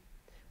here,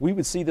 we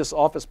would see this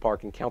office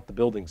park and count the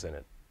buildings in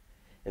it.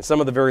 And some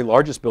of the very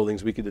largest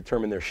buildings, we could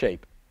determine their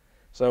shape.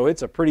 So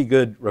it's a pretty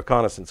good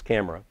reconnaissance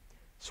camera.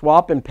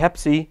 SWAP and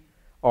PEPSI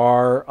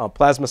are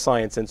plasma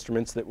science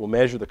instruments that will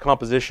measure the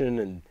composition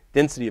and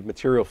density of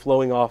material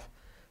flowing off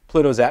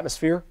Pluto's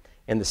atmosphere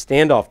and the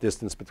standoff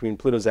distance between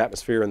Pluto's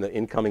atmosphere and the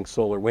incoming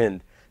solar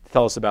wind to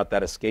tell us about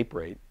that escape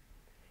rate.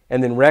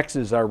 And then REX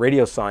is our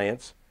radio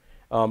science,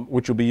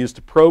 which will be used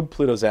to probe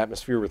Pluto's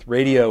atmosphere with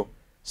radio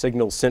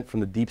signals sent from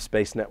the deep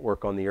space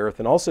network on the Earth,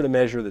 and also to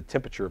measure the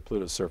temperature of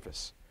Pluto's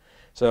surface.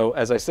 So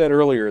as I said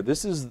earlier,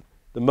 this is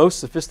the most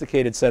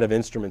sophisticated set of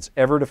instruments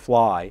ever to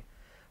fly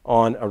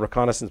on a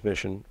reconnaissance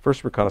mission,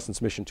 first reconnaissance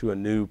mission to a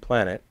new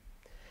planet.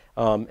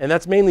 And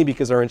that's mainly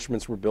because our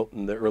instruments were built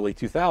in the early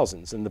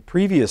 2000s. And the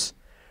previous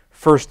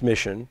first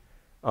mission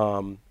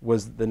was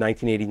the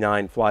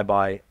 1989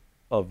 flyby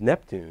of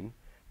Neptune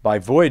by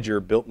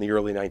Voyager, built in the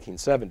early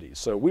 1970s.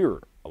 So we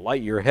were a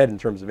light year ahead in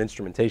terms of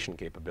instrumentation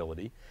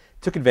capability.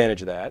 Took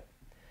advantage of that.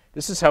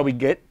 This is how we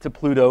get to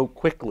Pluto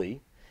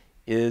quickly.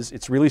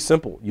 It's really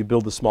simple. You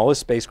build the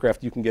smallest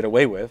spacecraft you can get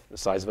away with, the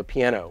size of a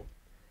piano.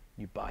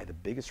 You buy the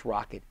biggest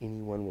rocket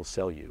anyone will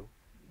sell you.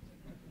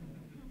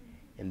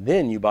 And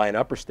then you buy an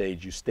upper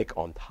stage you stick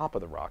on top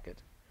of the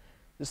rocket.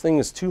 This thing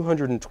is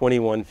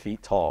 221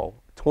 feet tall,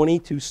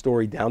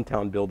 22-story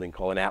downtown building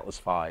called an Atlas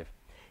V.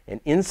 And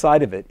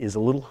inside of it is a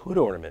little hood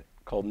ornament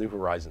called New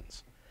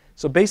Horizons.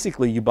 So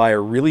basically, you buy a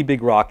really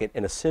big rocket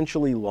and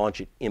essentially launch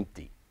it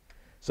empty.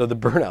 So the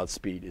burnout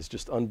speed is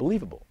just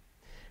unbelievable.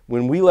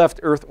 When we left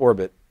Earth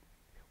orbit,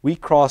 We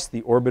crossed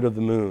the orbit of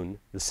the moon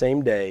the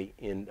same day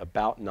in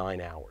about 9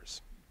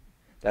 hours.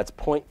 That's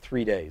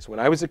 0.3 days. When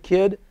I was a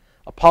kid,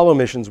 Apollo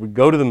missions would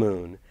go to the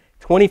moon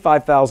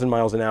 25,000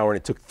 miles an hour, and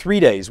it took 3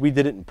 days. We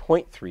did it in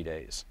 0.3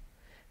 days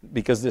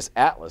because this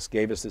Atlas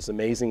gave us this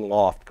amazing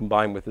loft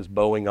combined with this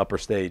Boeing upper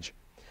stage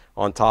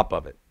on top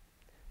of it.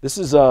 This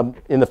is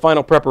in the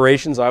final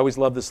preparations. I always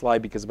loved this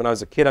slide because when I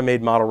was a kid, I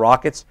made model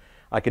rockets.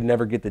 I could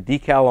never get the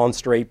decal on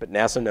straight, but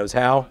NASA knows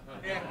how.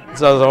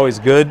 So that was always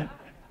good.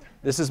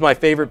 This is my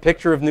favorite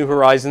picture of New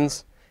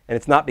Horizons, and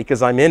it's not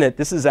because I'm in it.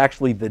 This is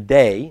actually the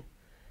day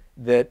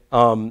that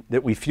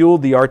we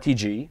fueled the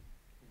RTG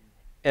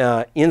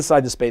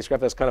inside the spacecraft.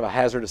 That's kind of a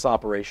hazardous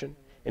operation,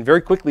 and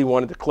very quickly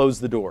wanted to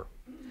close the door.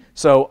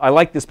 So I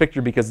like this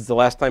picture because it's the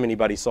last time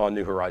anybody saw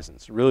New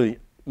Horizons. Really,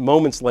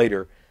 moments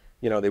later,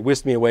 they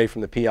whisked me away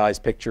from the PI's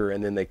picture,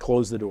 and then they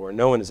closed the door.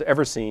 No one has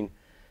ever seen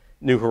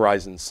New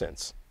Horizons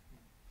since.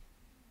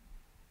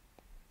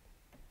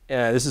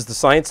 This is the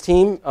science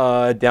team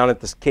down at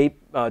the Cape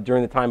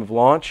during the time of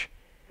launch.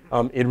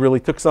 It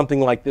really took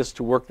something like this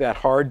to work that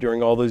hard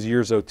during all those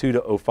years, 02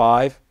 to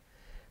 05,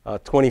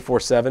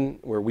 24/7,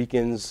 where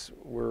weekends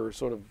were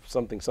sort of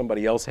something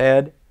somebody else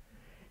had.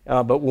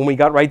 But when we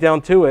got right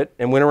down to it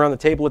and went around the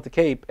table at the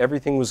Cape,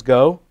 everything was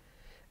go.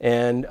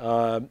 And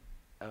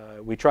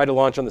we tried to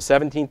launch on the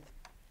 17th,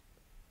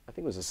 I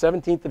think it was the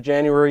 17th of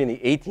January and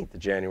the 18th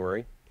of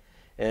January.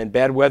 And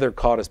bad weather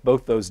caught us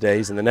both those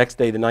days. And the next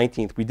day, the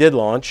 19th, we did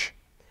launch.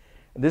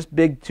 This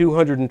big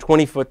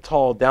 220-foot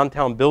tall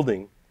downtown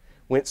building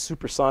went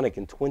supersonic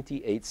in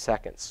 28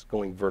 seconds,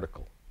 going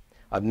vertical.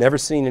 I've never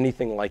seen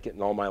anything like it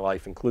in all my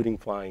life, including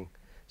flying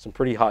some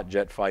pretty hot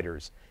jet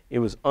fighters. It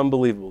was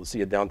unbelievable to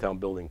see a downtown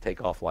building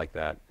take off like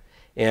that.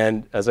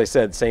 And as I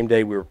said, same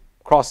day we were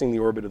crossing the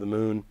orbit of the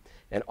moon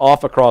and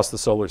off across the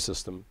solar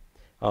system,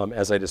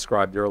 as I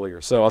described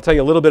earlier. So I'll tell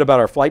you a little bit about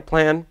our flight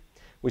plan.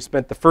 We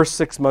spent the first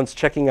 6 months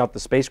checking out the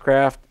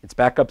spacecraft, its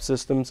backup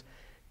systems,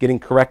 getting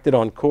corrected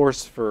on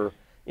course for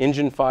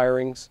engine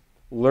firings,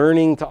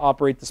 learning to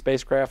operate the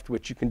spacecraft,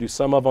 which you can do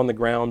some of on the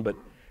ground, but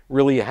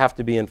really you have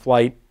to be in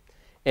flight,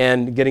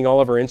 and getting all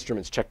of our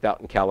instruments checked out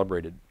and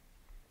calibrated.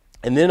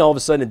 And then all of a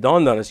sudden it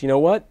dawned on us, you know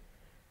what?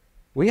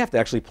 We have to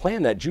actually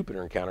plan that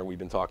Jupiter encounter we've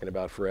been talking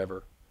about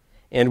forever.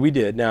 And we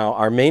did. Now,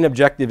 our main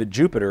objective at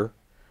Jupiter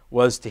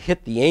was to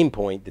hit the aim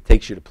point that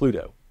takes you to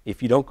Pluto.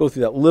 If you don't go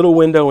through that little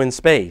window in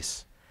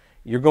space,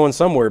 you're going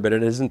somewhere, but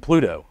it isn't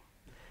Pluto.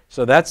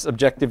 So that's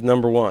objective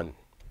number one.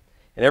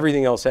 And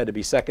everything else had to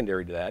be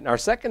secondary to that. And our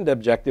second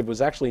objective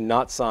was actually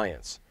not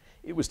science.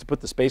 It was to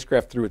put the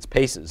spacecraft through its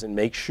paces and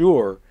make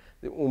sure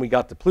that when we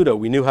got to Pluto,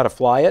 we knew how to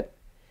fly it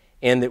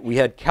and that we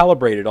had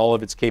calibrated all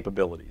of its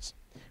capabilities.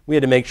 We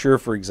had to make sure,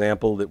 for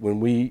example, that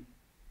when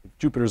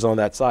Jupiter's on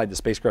that side, the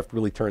spacecraft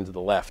really turned to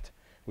the left.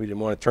 We didn't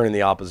want to turn in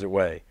the opposite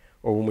way.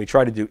 Or when we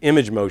try to do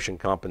image motion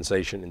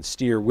compensation and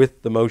steer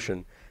with the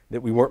motion,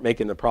 that we weren't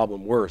making the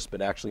problem worse,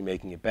 but actually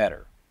making it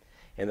better.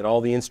 And that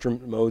all the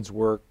instrument modes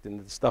worked,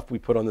 and the stuff we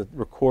put on the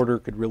recorder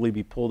could really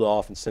be pulled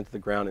off and sent to the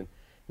ground and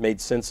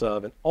made sense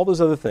of, and all those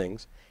other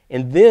things.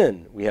 And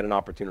then we had an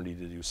opportunity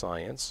to do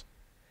science.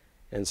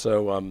 And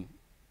so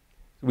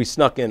we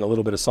snuck in a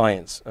little bit of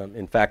science.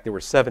 In fact, there were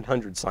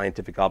 700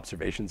 scientific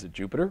observations at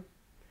Jupiter.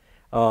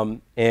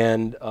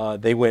 And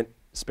they went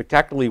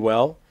spectacularly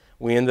well.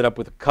 We ended up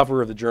with a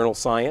cover of the journal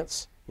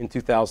Science in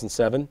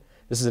 2007.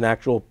 This is an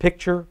actual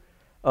picture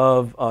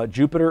of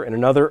Jupiter and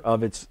another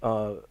of its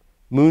lunar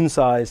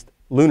moon-sized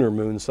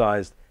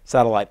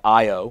satellite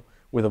Io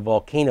with a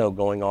volcano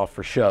going off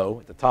for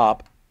show at the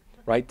top,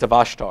 right,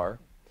 Tavashtar,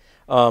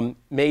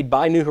 made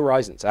by New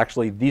Horizons.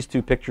 Actually, these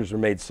two pictures were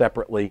made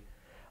separately,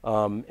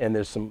 and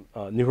there's some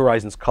New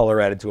Horizons color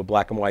added to a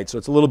black and white, so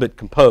it's a little bit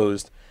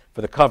composed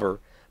for the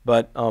cover,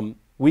 but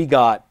we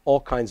got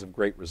all kinds of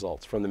great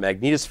results, from the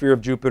magnetosphere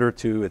of Jupiter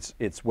to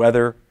its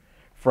weather,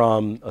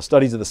 from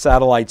studies of the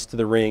satellites to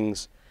the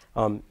rings.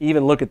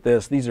 Even look at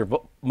this. These are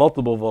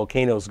multiple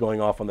volcanoes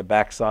going off on the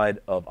backside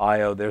of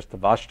Io. There's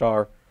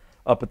Tavashtar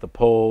up at the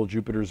pole,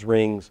 Jupiter's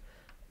rings.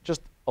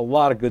 Just a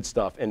lot of good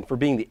stuff. And for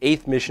being the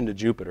 8th mission to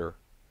Jupiter,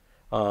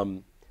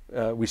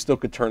 we still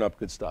could turn up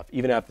good stuff,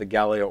 even after the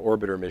Galileo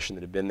orbiter mission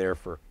that had been there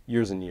for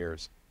years and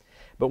years.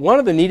 But one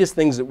of the neatest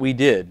things that we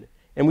did,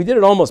 and we did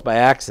it almost by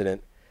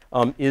accident,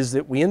 is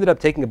that we ended up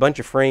taking a bunch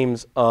of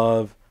frames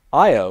of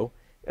Io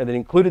that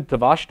included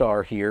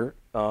Tavashtar here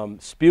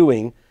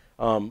spewing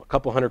a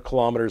couple hundred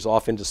kilometers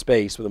off into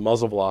space with a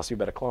muzzle velocity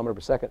about 1 kilometer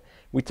per second.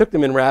 We took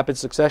them in rapid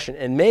succession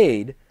and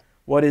made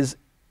what is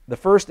the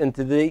first and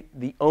today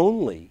the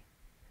only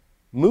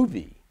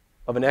movie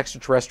of an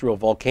extraterrestrial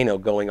volcano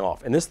going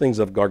off. And this thing's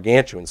of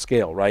gargantuan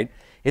scale, right?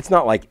 It's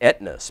not like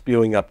Etna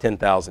spewing up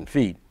 10,000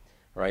 feet,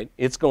 right?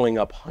 It's going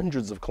up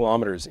hundreds of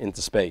kilometers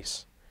into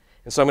space.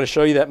 And so I'm going to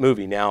show you that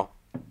movie. Now,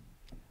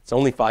 it's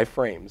only 5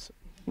 frames.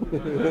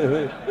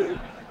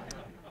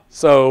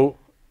 So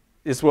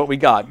it's what we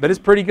got. But it's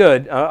pretty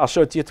good. I'll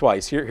show it to you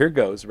twice. Here it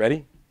goes.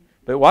 Ready?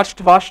 But watch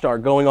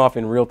Tavashtar going off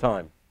in real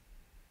time.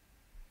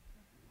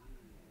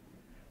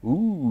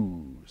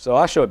 Ooh. So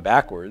I'll show it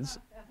backwards.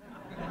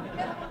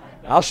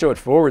 I'll show it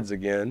forwards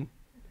again.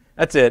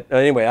 That's it.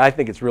 Anyway, I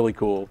think it's really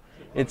cool.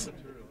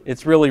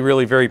 It's really,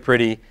 really very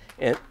pretty.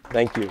 And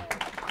thank you.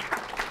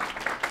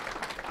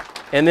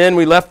 And then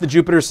we left the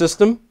Jupiter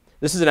system.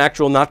 This is an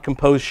actual not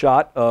composed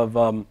shot of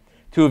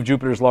 2 of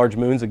Jupiter's large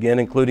moons, again,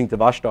 including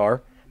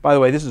Tvashtar. By the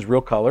way, this is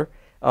real color.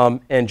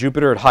 And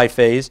Jupiter at high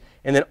phase.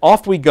 And then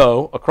off we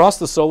go across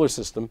the solar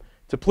system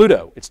to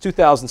Pluto. It's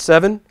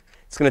 2007.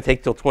 It's going to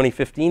take till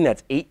 2015.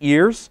 That's 8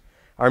 years.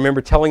 I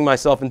remember telling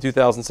myself in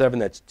 2007,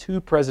 that's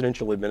 2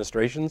 presidential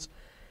administrations.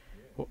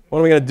 What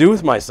am I going to do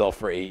with myself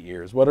for 8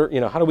 years?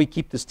 How do we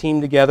keep this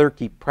team together,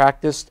 keep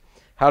practiced?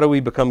 How do we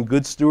become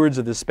good stewards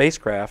of this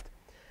spacecraft?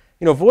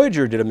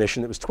 Voyager did a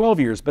mission that was 12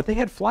 years, but they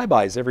had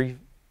flybys every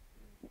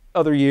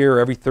other year, or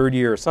every 3rd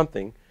year or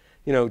something.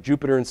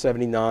 Jupiter in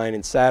 79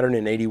 and Saturn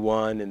in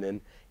 81, and then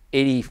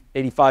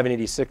 85 and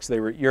 86 they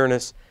were at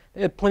Uranus.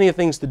 They had plenty of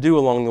things to do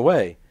along the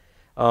way.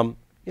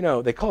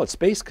 They call it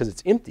space because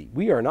it's empty.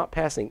 We are not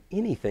passing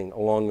anything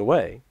along the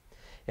way.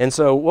 And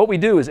so what we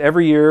do is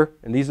every year,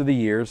 and these are the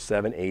years,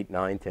 7, 8,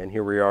 9, 10,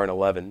 here we are in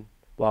 11,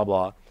 blah,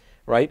 blah,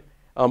 right?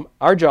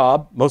 Our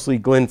job, mostly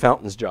Glenn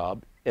Fountain's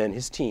job and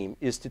his team,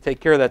 is to take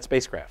care of that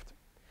spacecraft.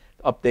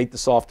 Update the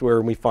software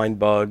when we find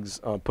bugs,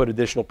 put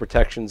additional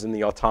protections in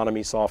the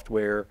autonomy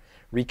software,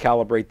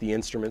 recalibrate the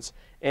instruments,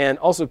 and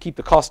also keep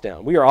the cost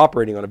down. We are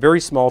operating on a very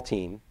small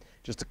team,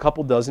 just a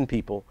couple dozen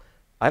people.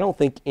 I don't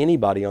think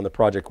anybody on the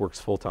project works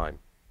full-time,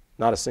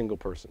 not a single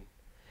person.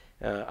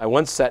 I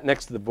once sat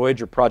next to the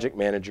Voyager project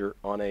manager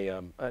on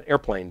an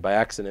airplane by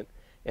accident,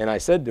 and I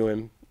said to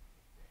him,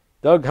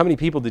 "Doug, how many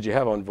people did you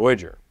have on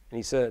Voyager?" And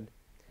he said,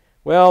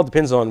 "Well, it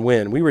depends on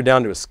when. We were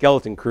down to a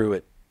skeleton crew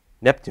at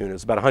Neptune. It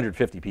was about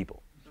 150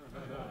 people."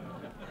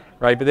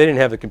 Right? But they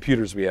didn't have the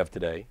computers we have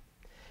today.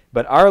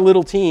 But our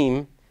little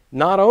team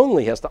not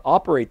only has to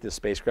operate this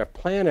spacecraft,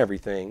 plan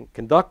everything,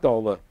 conduct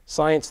all the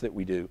science that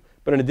we do,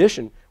 but in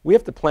addition, we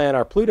have to plan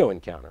our Pluto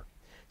encounter.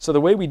 So the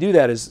way we do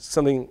that is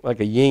something like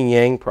a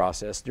yin-yang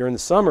process. During the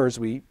summers,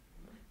 we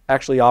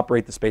actually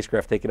operate the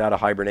spacecraft, take it out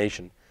of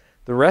hibernation.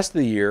 The rest of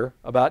the year,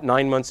 about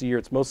 9 months a year,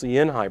 it's mostly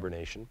in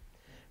hibernation.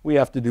 We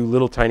have to do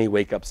little tiny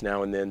wake-ups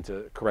now and then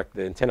to correct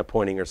the antenna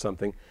pointing or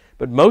something.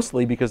 But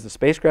mostly because the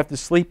spacecraft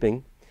is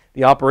sleeping,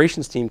 the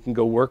operations team can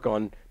go work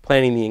on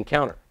planning the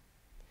encounter.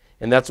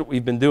 And that's what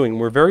we've been doing.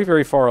 We're very,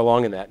 very far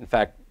along in that. In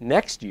fact,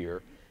 next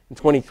year, in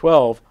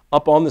 2012,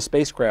 up on the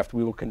spacecraft,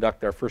 we will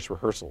conduct our first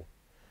rehearsal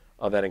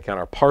of that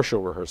encounter, a partial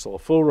rehearsal, a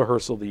full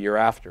rehearsal the year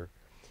after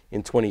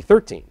in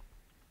 2013.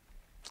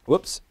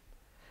 Whoops.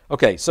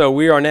 Okay, so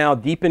we are now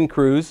deep in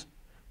cruise.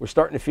 We're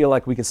starting to feel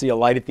like we can see a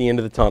light at the end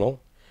of the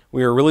tunnel.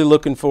 We are really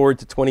looking forward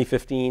to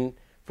 2015.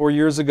 4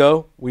 years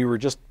ago, we were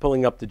just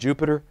pulling up to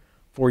Jupiter.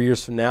 4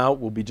 years from now,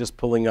 we'll be just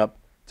pulling up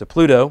to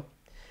Pluto.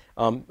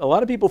 A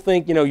lot of people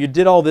think, you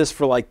did all this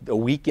for like a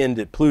weekend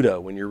at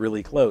Pluto when you're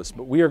really close.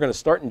 But we are going to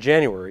start in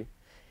January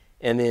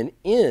and then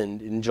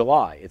end in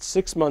July. It's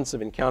 6 months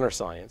of encounter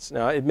science.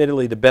 Now,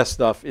 admittedly, the best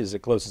stuff is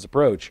at closest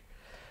approach.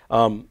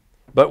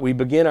 But we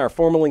begin our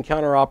formal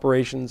encounter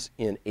operations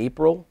in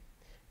April.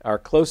 Our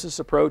closest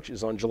approach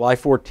is on July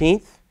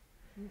 14th.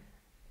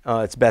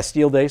 It's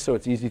Bastille Day, so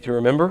it's easy to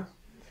remember.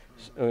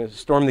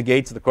 Storm the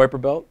gates of the Kuiper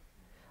Belt.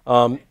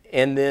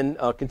 And then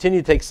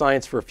continue to take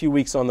science for a few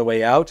weeks on the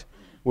way out.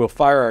 We'll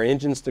fire our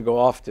engines to go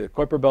off to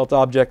Kuiper Belt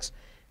objects.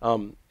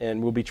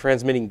 And we'll be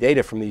transmitting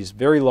data from these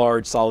very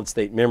large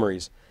solid-state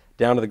memories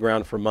down to the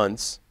ground for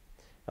months.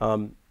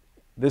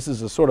 This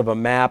is a sort of a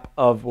map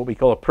of what we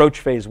call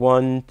approach phase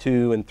 1,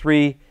 2, and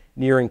 3,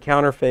 near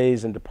encounter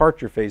phase, and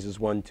departure phases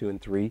 1, 2,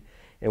 and 3.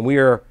 And we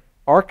are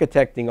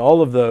architecting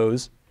all of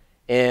those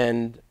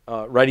and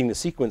writing the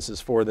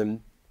sequences for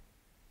them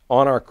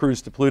on our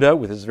cruise to Pluto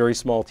with this very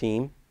small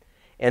team,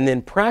 and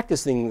then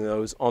practicing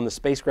those on the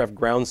spacecraft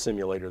ground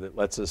simulator that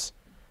lets us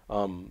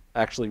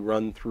actually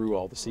run through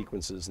all the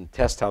sequences and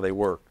test how they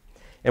work.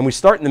 And we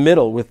start in the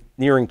middle with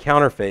near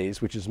encounter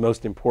phase, which is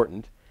most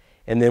important,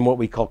 and then what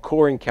we call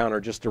core encounter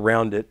just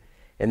around it.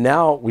 And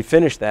now we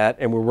finish that,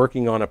 and we're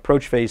working on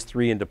approach phase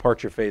 3 and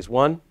departure phase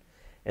 1.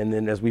 And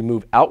then as we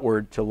move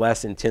outward to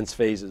less intense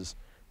phases,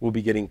 we'll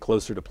be getting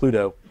closer to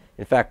Pluto.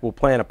 In fact, we'll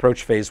plan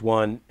approach phase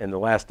 1 and the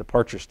last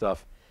departure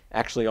stuff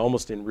actually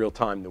almost in real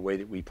time, the way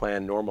that we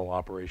plan normal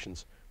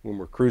operations when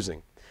we're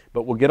cruising.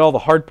 But we'll get all the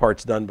hard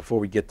parts done before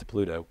we get to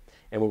Pluto,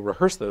 and we'll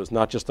rehearse those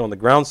not just on the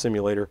ground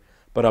simulator,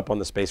 but up on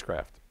the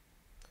spacecraft.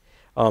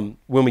 When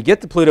we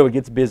get to Pluto, it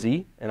gets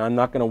busy, and I'm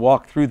not going to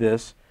walk through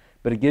this,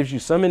 but it gives you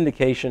some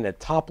indication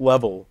at top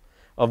level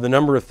of the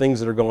number of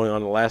things that are going on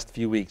in the last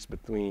few weeks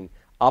between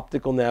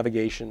optical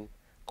navigation,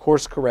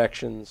 course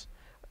corrections,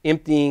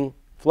 emptying,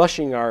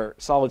 flushing our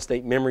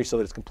solid-state memory so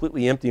that it's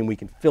completely empty and we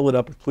can fill it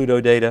up with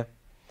Pluto data.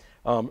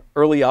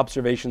 Early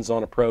observations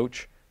on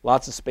approach,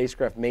 lots of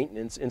spacecraft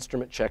maintenance,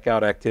 instrument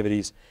checkout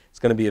activities. It's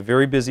going to be a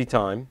very busy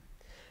time.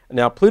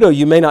 Now, Pluto,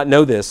 you may not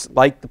know this,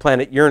 like the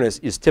planet Uranus,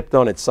 is tipped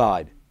on its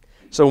side.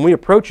 So when we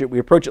approach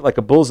it like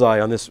a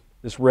bullseye on this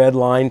red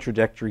line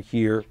trajectory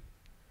here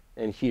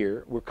and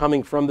here. We're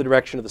coming from the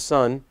direction of the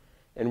sun,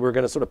 and we're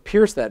going to sort of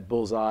pierce that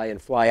bullseye and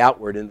fly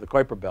outward into the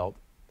Kuiper Belt.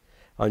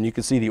 You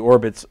can see the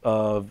orbits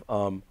of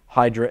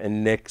Hydra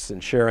and Nix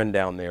and Charon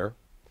down there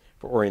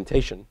for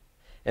orientation.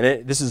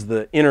 And this is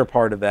the inner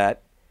part of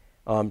that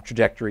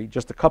trajectory,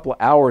 just a couple of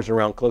hours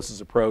around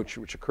closest approach,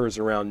 which occurs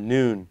around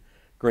noon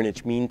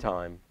Greenwich Mean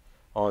Time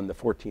on the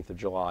 14th of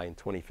July in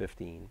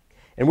 2015.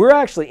 And we're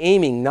actually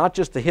aiming not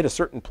just to hit a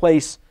certain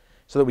place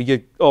so that we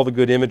get all the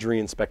good imagery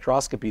and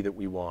spectroscopy that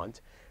we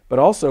want, but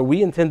also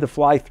we intend to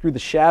fly through the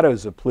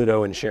shadows of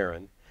Pluto and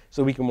Charon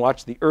so we can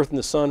watch the Earth and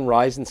the Sun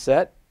rise and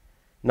set,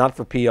 not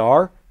for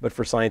PR, but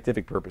for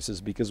scientific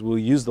purposes, because we'll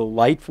use the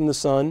light from the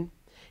Sun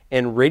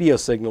and radio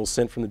signals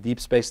sent from the Deep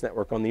Space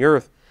Network on the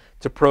Earth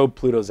to probe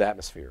Pluto's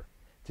atmosphere.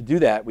 To do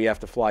that, we have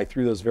to fly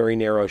through those very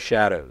narrow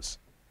shadows.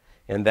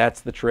 And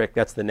that's the trick,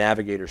 that's the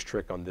navigator's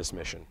trick on this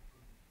mission.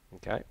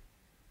 Okay?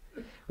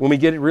 When we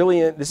get it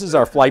really in, this is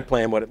our flight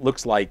plan, what it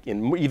looks like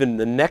in even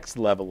the next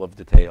level of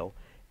detail.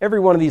 Every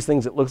one of these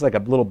things that looks like a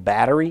little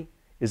battery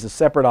is a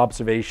separate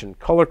observation,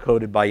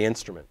 color-coded by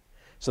instrument.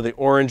 So the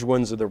orange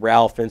ones are the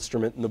Ralph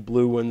instrument, and the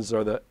blue ones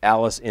are the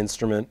Alice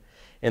instrument,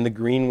 and the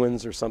green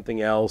ones are something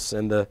else,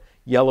 and the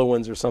yellow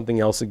ones are something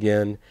else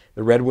again.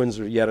 The red ones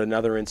are yet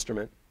another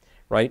instrument,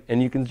 right?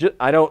 And you can just,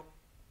 I don't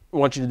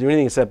want you to do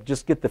anything except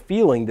just get the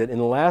feeling that in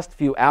the last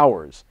few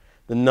hours,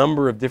 the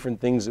number of different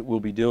things that we'll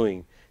be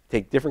doing,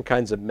 take different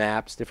kinds of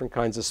maps, different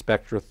kinds of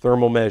spectra,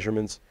 thermal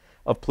measurements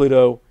of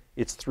Pluto,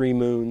 its 3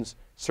 moons,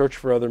 search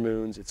for other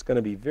moons. It's going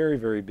to be very,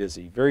 very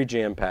busy, very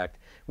jam-packed.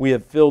 We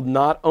have filled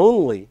not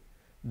only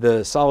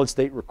the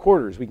solid-state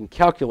recorders, we can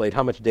calculate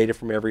how much data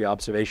from every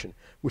observation.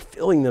 We're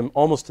filling them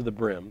almost to the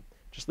brim,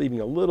 just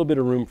leaving a little bit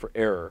of room for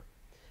error.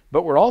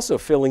 But we're also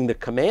filling the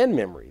command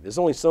memory. There's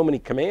only so many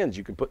commands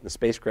you can put in the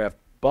spacecraft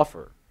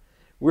buffer.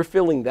 We're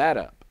filling that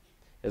up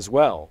as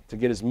well to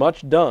get as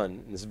much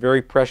done in this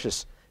very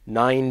precious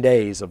 9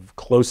 days of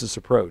closest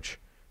approach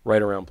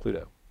right around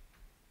Pluto.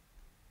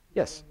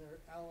 Yes? And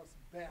they're Alice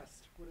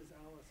best. What is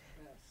Alice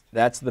best?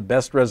 That's the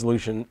best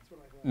resolution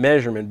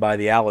measurement by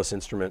the Alice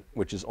instrument,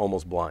 which is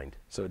almost blind.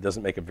 So it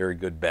doesn't make a very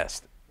good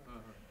best.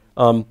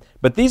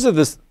 But these are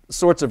the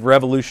sorts of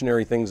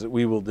revolutionary things that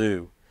we will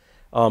do.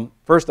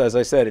 First, as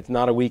I said, it's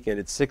not a weekend.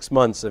 It's 6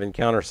 months of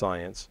encounter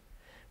science.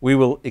 We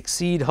will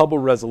exceed Hubble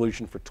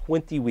resolution for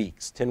 20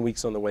 weeks, 10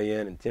 weeks on the way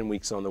in and 10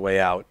 weeks on the way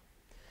out,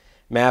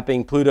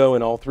 mapping Pluto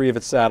and all 3 of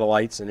its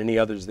satellites and any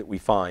others that we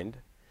find,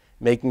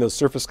 making those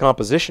surface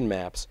composition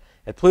maps.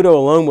 At Pluto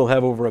alone, we'll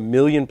have over 1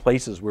 million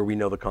places where we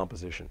know the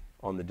composition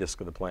on the disk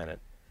of the planet.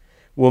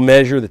 We'll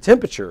measure the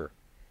temperature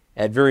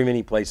at very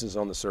many places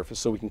on the surface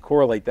so we can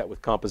correlate that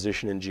with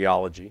composition and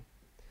geology.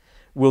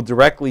 We'll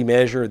directly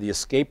measure the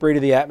escape rate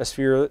of the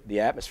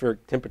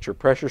atmospheric temperature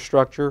pressure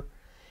structure,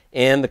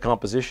 and the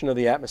composition of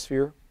the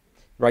atmosphere,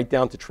 right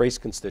down to trace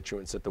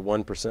constituents at the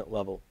 1%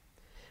 level.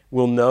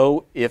 We'll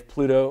know if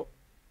Pluto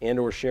and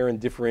or Charon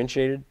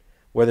differentiated,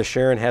 whether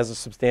Charon has a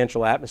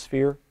substantial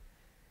atmosphere,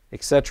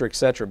 et cetera, et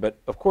cetera.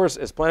 But of course,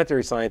 as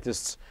planetary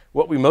scientists,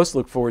 what we most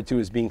look forward to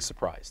is being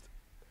surprised,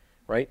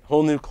 right?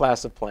 Whole new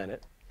class of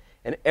planet.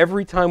 And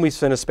every time we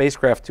send a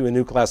spacecraft to a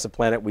new class of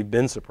planet, we've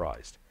been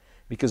surprised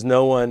because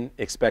no one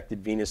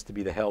expected Venus to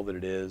be the hell that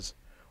it is,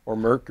 or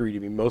Mercury to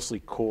be mostly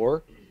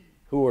core.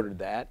 Who ordered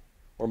that?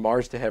 Or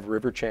Mars to have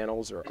river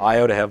channels, or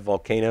Io to have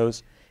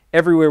volcanoes.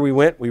 Everywhere we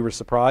went, we were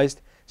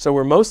surprised. So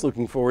we're most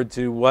looking forward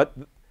to what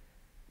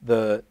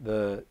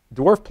the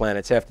dwarf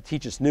planets have to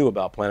teach us new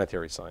about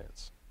planetary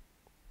science.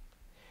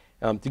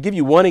 To give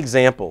you one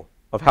example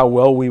of how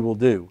well we will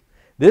do,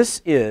 this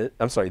is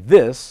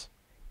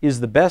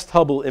the best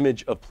Hubble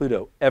image of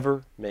Pluto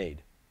ever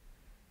made.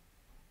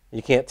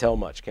 You can't tell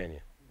much, can you?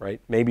 Right?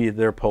 Maybe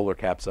there are polar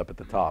caps up at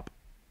the top.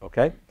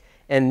 Okay?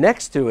 And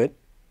next to it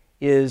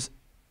is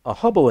a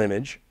Hubble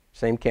image,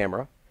 same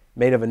camera,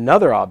 made of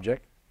another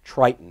object,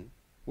 Triton,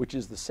 which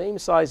is the same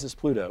size as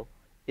Pluto.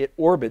 It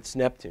orbits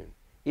Neptune.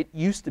 It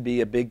used to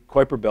be a big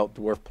Kuiper Belt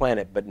dwarf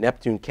planet, but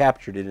Neptune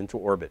captured it into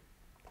orbit.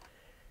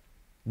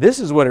 This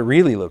is what it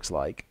really looks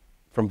like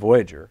from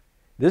Voyager.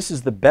 This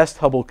is the best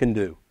Hubble can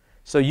do.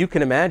 So you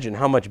can imagine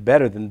how much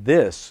better than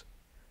this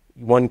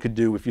one could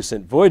do if you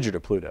sent Voyager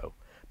to Pluto.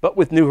 But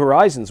with New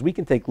Horizons, we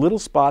can take little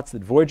spots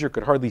that Voyager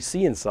could hardly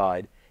see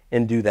inside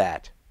and do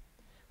that.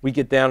 We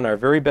get down in our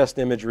very best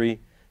imagery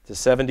to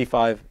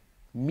 75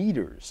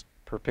 meters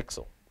per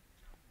pixel.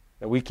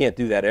 Now, we can't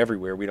do that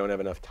everywhere. We don't have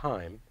enough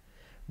time.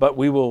 But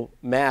we will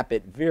map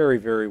it very,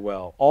 very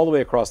well all the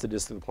way across the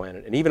disk of the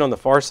planet. And even on the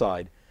far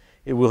side,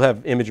 it will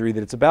have imagery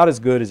that it's about as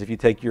good as if you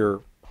take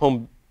your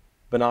home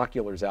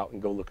binoculars out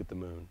and go look at the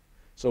moon.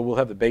 So we'll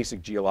have the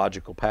basic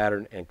geological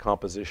pattern and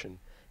composition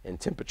and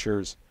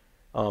temperatures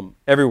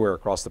everywhere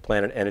across the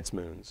planet and its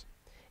moons.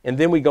 And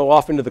then we go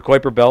off into the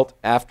Kuiper Belt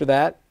after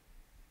that.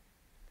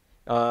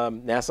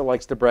 NASA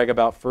likes to brag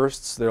about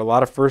firsts. There are a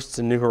lot of firsts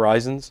in New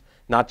Horizons,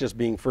 not just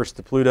being first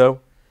to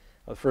Pluto.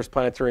 The first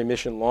planetary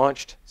mission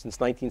launched since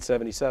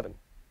 1977.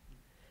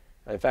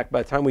 In fact,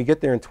 by the time we get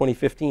there in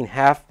 2015,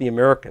 half the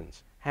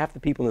Americans, half the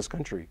people in this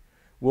country,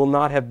 will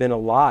not have been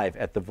alive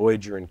at the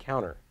Voyager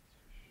encounter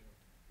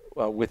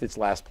with its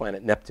last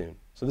planet, Neptune.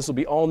 So this will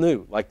be all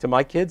new. Like to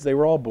my kids, they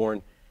were all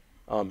born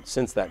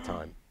since that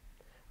time.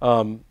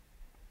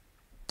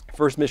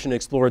 First mission to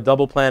explore a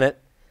double planet,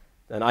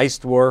 an ice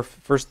dwarf,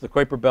 first the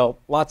Kuiper Belt,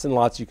 lots and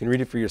lots. You can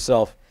read it for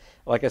yourself.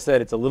 Like I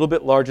said, it's a little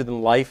bit larger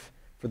than life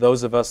for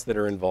those of us that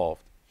are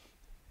involved.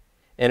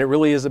 And it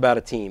really is about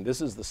a team.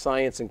 This is the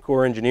science and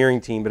core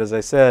engineering team, but as I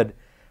said,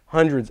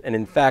 hundreds, and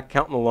in fact,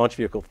 counting the launch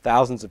vehicle,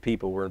 thousands of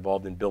people were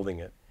involved in building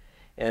it.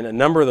 And a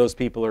number of those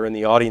people are in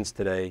the audience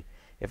today.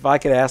 If I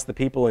could ask the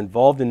people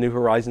involved in New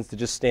Horizons to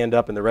just stand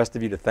up and the rest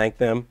of you to thank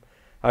them,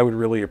 I would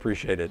really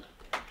appreciate it.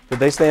 Could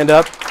they stand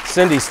up?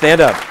 Cindy,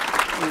 stand up.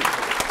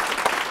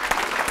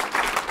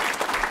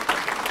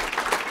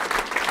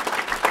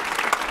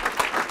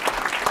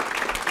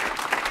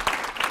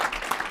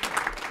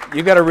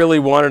 You got to really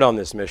want it on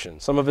this mission.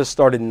 Some of us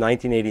started in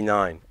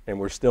 1989, and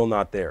we're still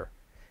not there.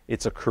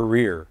 It's a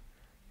career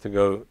to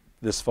go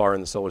this far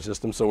in the solar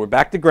system. So we're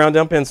back to ground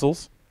down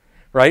pencils,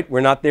 right? We're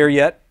not there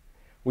yet.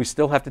 We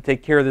still have to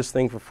take care of this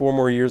thing for 4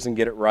 more years and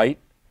get it right.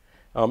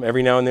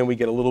 Every now and then we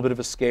get a little bit of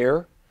a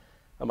scare.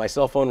 My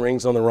cell phone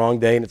rings on the wrong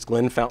day, and it's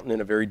Glenn Fountain in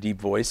a very deep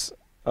voice.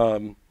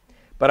 But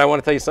I want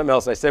to tell you something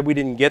else. I said we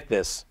didn't get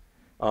this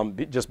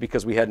just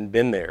because we hadn't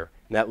been there.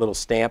 And that little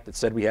stamp that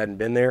said we hadn't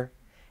been there.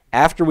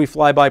 After we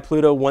fly by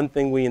Pluto, one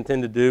thing we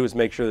intend to do is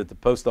make sure that the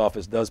post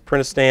office does print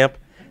a stamp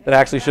that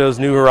actually shows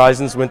New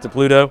Horizons went to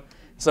Pluto.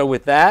 So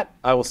with that,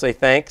 I will say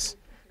thanks.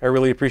 I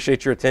really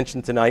appreciate your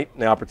attention tonight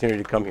and the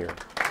opportunity to come here.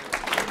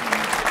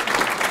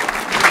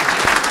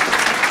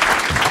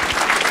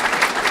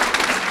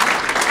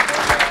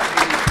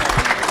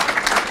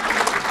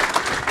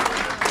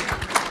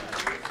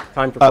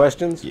 Time for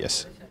questions?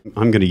 Yes.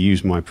 I'm going to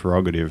use my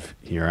prerogative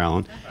here,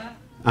 Alan.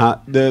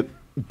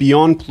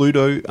 Beyond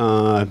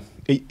Pluto,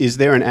 is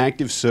there an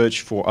active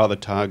search for other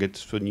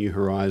targets for New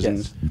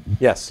Horizons?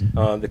 Yes.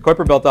 The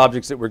Kuiper Belt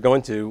objects that we're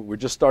going to, we're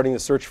just starting the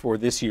search for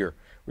this year.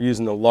 We're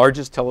using the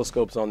largest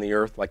telescopes on the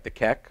Earth, like the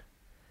Keck.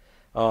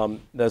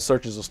 Those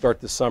searches will start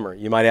this summer.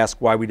 You might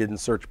ask why we didn't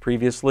search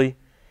previously.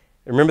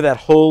 Remember that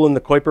hole in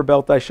the Kuiper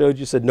Belt I showed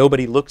you? Said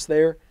nobody looks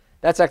there?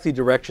 That's actually the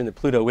direction that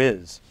Pluto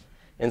is.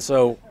 And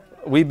so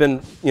we've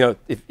been,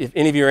 if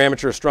any of you are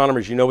amateur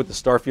astronomers, you know what the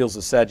star fields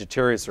of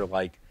Sagittarius are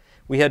like.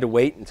 We had to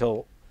wait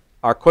until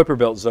our Kuiper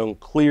Belt zone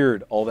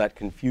cleared all that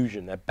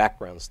confusion, that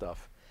background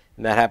stuff.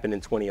 And that happened in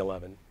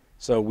 2011.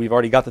 So we've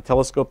already got the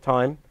telescope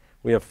time.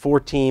 We have 4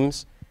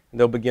 teams, and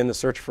they'll begin the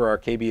search for our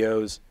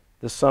KBOs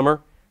this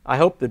summer. I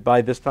hope that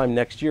by this time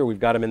next year, we've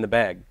got them in the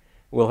bag.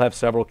 We'll have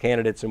several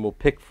candidates, and we'll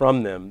pick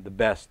from them the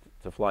best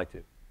to fly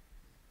to.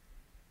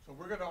 So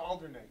we're going to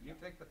alternate. You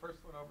take the first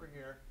one over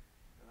here,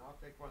 and I'll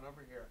take one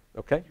over here.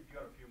 Okay. You've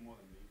got a few more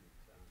than me.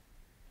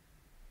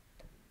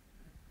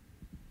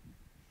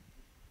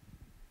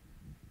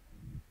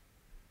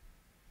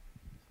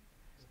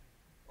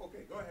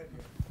 Okay, go ahead.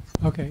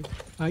 Okay.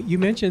 You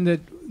mentioned that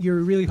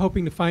you're really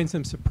hoping to find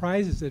some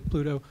surprises at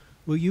Pluto.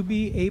 Will you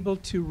be able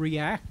to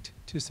react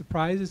to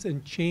surprises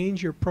and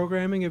change your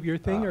programming of your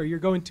thing, or you're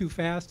going too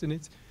fast and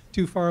it's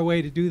too far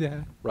away to do that?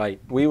 Right.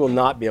 We will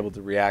not be able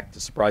to react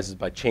to surprises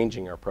by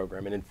changing our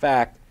program. And in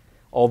fact,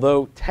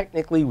 although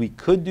technically we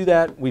could do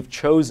that, we've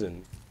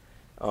chosen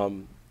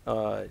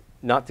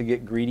not to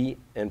get greedy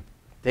and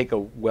take a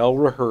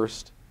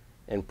well-rehearsed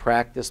and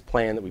practiced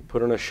plan that we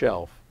put on a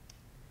shelf,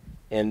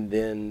 and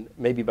then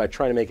maybe by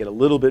trying to make it a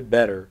little bit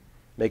better,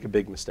 make a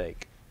big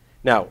mistake.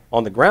 Now,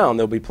 on the ground,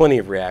 there'll be plenty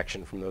of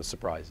reaction from those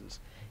surprises.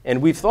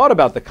 And we've thought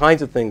about the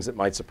kinds of things that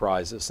might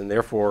surprise us, and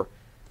therefore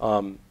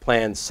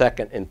planned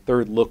second and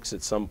third looks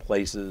at some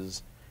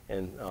places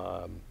and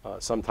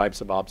some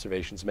types of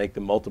observations, make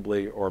them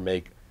multiply, or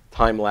make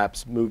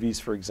time-lapse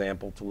movies, for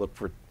example, to look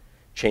for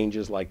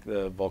changes like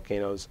the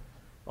volcanoes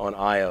on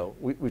Io.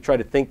 We try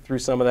to think through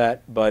some of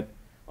that, but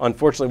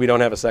unfortunately we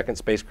don't have a second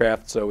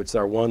spacecraft, so it's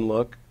our one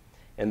look,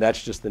 and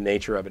that's just the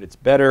nature of it. It's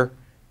better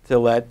to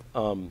let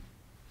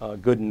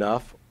good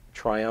enough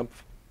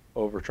triumph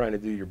over trying to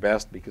do your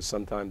best, because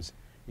sometimes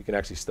you can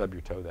actually stub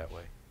your toe that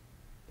way.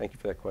 Thank you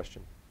for that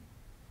question.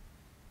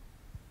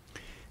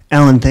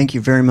 Alan, thank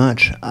you very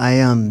much.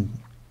 I'm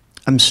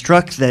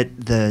struck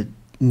that the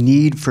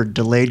need for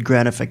delayed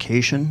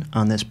gratification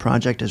on this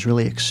project is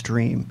really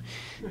extreme.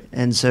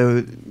 And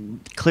so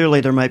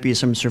clearly there might be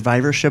some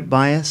survivorship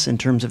bias in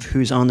terms of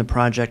who's on the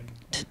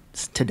project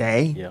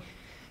today.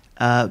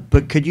 Yeah.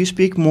 But could you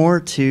speak more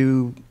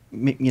to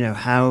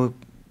how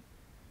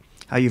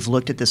you've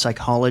looked at the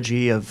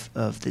psychology of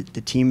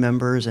the team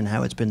members and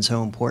how it's been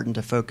so important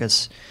to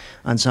focus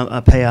on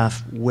a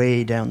payoff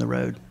way down the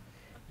road?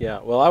 Yeah,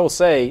 well, I will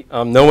say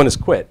no one has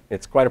quit.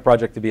 It's quite a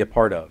project to be a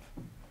part of.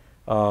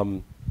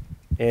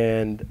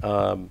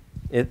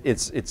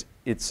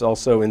 It's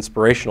also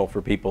inspirational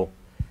for people.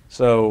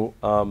 So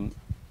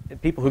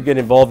people who get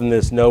involved in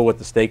this know what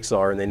the stakes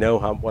are, and they know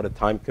what a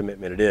time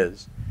commitment it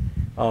is.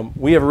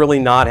 We have really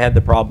not had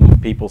the problem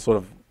of people sort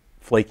of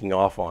flaking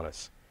off on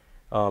us.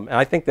 And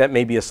I think that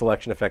may be a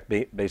selection effect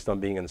based on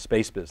being in the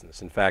space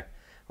business. In fact,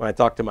 when I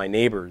talk to my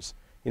neighbors,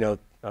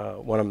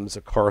 one of them is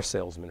a car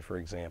salesman, for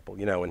example,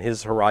 and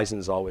his horizon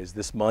is always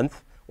this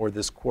month or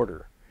this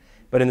quarter.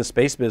 But in the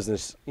space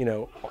business,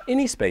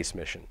 any space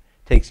mission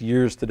takes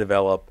years to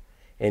develop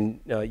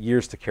and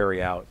years to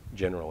carry out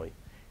generally.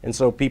 And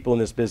so people in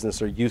this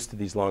business are used to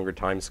these longer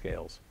time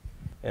scales.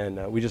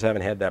 And we just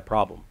haven't had that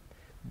problem.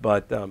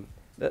 But the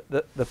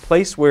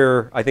place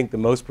where I think the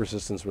most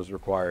persistence was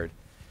required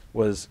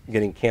was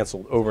getting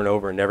canceled over and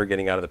over and never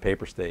getting out of the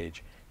paper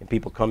stage, and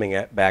people coming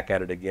back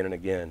at it again and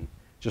again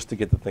just to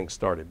get the thing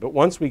started. But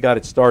once we got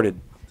it started,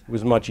 it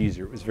was much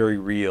easier. It was very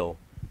real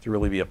to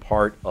really be a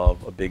part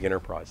of a big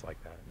enterprise like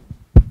that.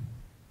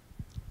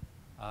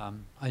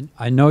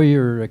 I know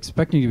you're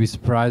expecting to be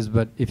surprised,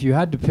 but if you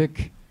had to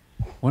pick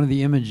one of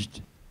the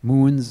imaged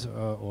moons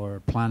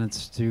or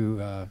planets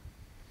to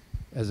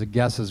as a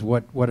guess as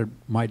what it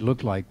might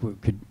look like,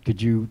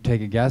 could you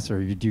take a guess,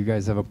 or do you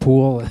guys have a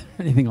pool,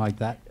 anything like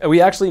that?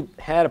 We actually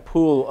had a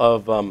pool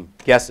of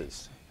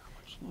guesses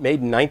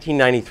made in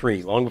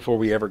 1993, long before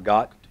we ever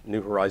got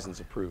New Horizons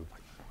approved.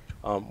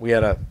 We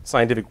had a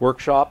scientific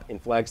workshop in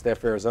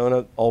Flagstaff,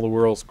 Arizona. All the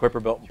world's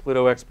Kuiper Belt and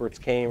Pluto experts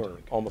came, or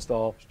almost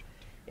all.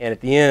 And at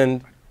the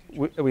end,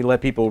 we let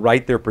people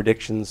write their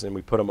predictions, and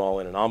we put them all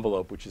in an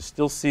envelope, which is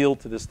still sealed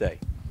to this day.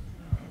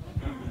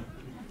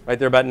 Right,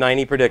 there are about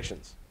 90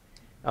 predictions.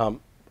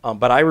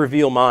 But I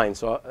reveal mine,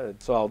 so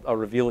I'll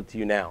reveal it to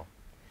you now.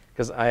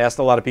 Because I asked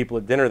a lot of people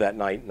at dinner that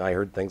night, and I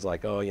heard things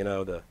like, oh, you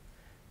know,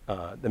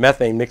 the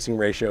methane mixing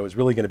ratio is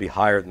really going to be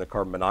higher than the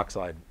carbon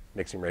monoxide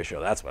mixing ratio.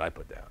 That's what I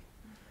put down.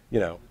 You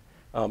know,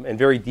 and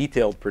very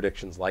detailed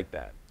predictions like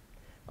that.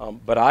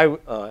 But I,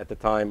 at the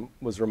time,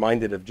 was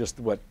reminded of just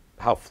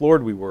how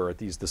floored we were at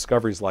these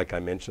discoveries, like I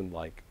mentioned,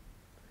 like,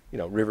 you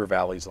know, river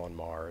valleys on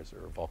Mars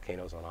or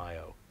volcanoes on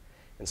Io.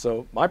 And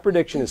so my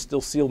prediction is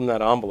still sealed in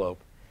that envelope.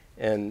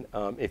 And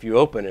if you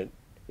open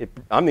it,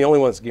 I'm the only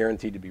one that's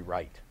guaranteed to be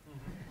right.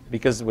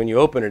 Because when you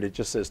open it, it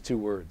just says two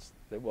words.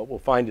 That what we'll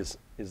find is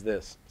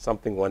this,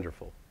 something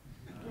wonderful.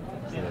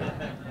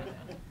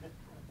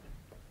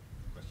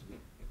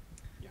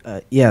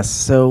 Yes,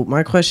 so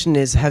my question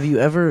is, have you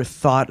ever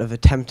thought of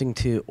attempting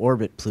to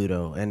orbit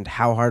Pluto, and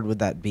how hard would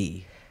that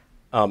be?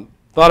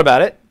 Thought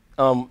about it.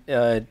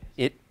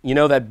 You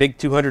know that big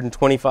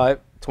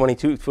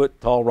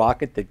 22-foot tall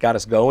rocket that got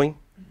us going?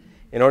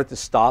 In order to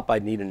stop,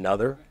 I'd need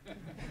another.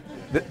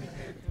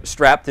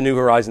 Strapped to New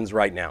Horizons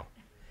right now.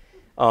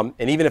 And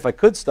even if I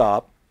could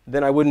stop,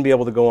 then I wouldn't be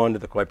able to go on to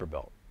the Kuiper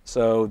Belt.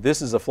 So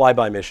this is a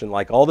flyby mission.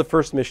 Like all the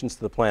first missions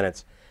to the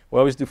planets, we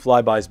always do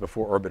flybys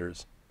before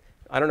orbiters.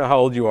 I don't know how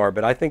old you are,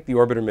 but I think the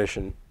orbiter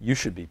mission, you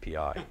should be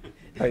PI.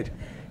 Right?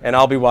 And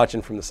I'll be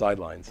watching from the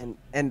sidelines.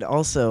 And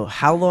also,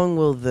 how long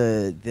will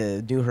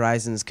the New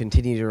Horizons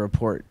continue to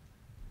report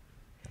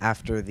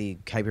after the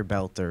Kuiper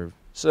Belt? Or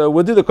so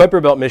we'll do the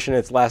Kuiper Belt mission.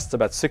 It lasts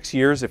about 6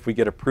 years if we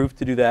get approved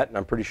to do that, and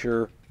I'm pretty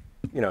sure,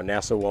 you know,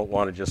 NASA won't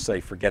want to just say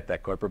forget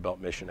that Kuiper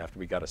Belt mission after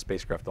we got a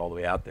spacecraft all the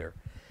way out there.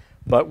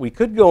 But we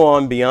could go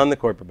on beyond the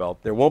Kuiper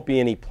Belt. There won't be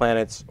any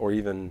planets or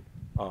even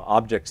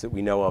objects that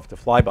we know of to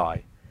fly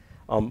by.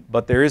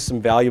 But there is some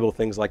valuable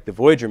things like the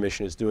Voyager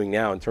mission is doing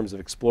now in terms of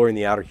exploring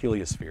the outer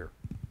heliosphere.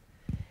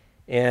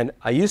 And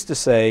I used to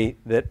say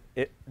that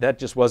that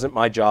just wasn't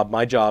my job.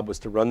 My job was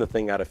to run the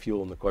thing out of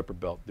fuel in the Kuiper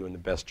Belt, doing the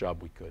best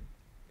job we could.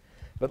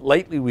 But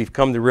lately we've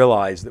come to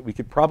realize that we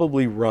could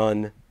probably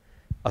run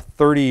a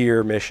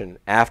 30-year mission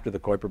after the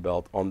Kuiper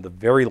Belt on the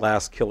very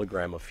last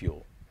kilogram of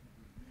fuel.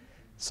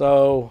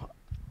 So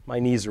my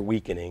knees are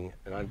weakening,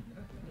 and I'm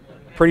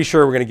pretty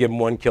sure we're going to give them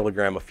 1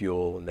 kilogram of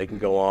fuel, and they can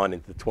go on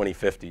into the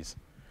 2050s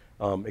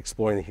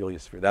exploring the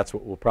heliosphere. That's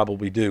what we'll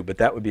probably do, but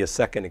that would be a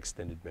second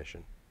extended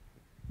mission.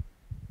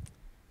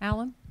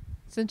 Alan,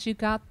 since you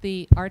got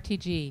the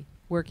RTG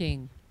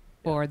working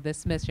for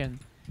this mission,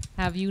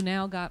 have you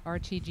now got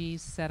RTGs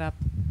set up?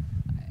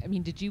 I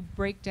mean, did you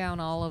break down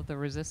all of the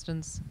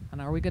resistance,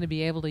 and are we going to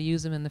be able to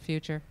use them in the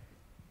future?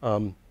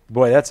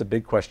 Boy, that's a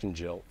big question,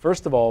 Jill.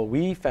 First of all,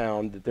 we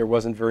found that there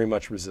wasn't very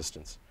much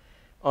resistance.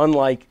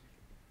 Unlike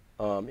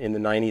in the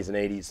 90s and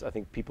 80s, I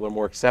think people are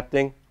more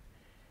accepting,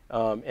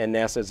 and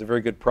NASA has a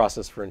very good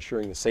process for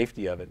ensuring the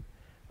safety of it.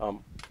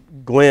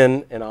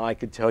 Glenn and I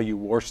could tell you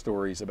war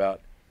stories about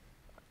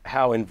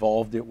how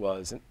involved it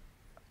was. And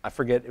I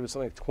forget, it was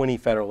something like 20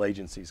 federal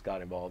agencies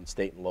got involved,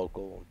 state and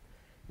local.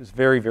 It was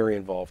very, very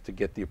involved to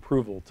get the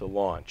approval to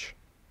launch.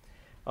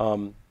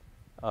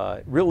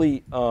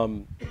 Really,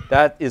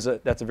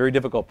 that's a very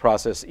difficult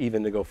process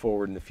even to go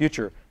forward in the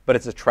future, but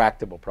it's a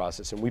tractable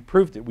process, and we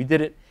proved it. We did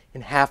it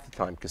in half the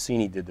time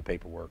Cassini did the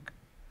paperwork.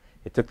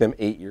 It took them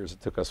 8 years.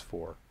 It took us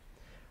 4.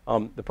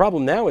 The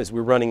problem now is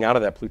we're running out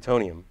of that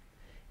plutonium,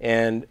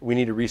 and we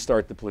need to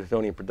restart the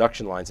plutonium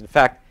production lines. In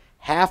fact,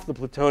 half the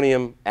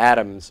plutonium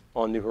atoms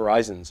on New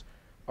Horizons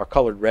are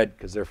colored red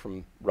because they're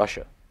from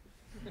Russia.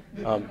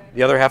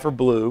 The other half are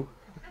blue,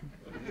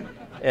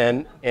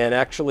 and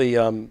actually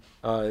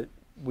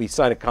we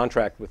signed a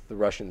contract with the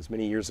Russians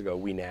many years ago,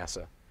 we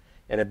NASA,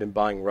 and have been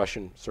buying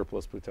Russian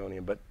surplus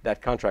plutonium. But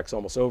that contract's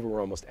almost over.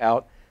 We're almost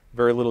out.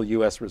 Very little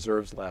U.S.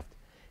 reserves left.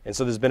 And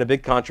so there's been a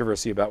big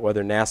controversy about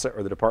whether NASA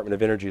or the Department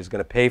of Energy is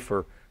going to pay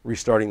for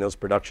restarting those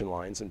production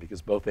lines. And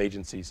because both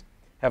agencies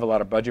have a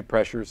lot of budget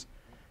pressures,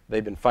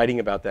 they've been fighting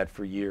about that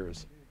for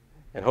years.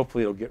 And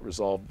hopefully it'll get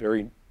resolved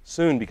very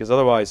soon, because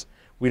otherwise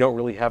we don't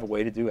really have a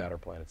way to do outer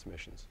planets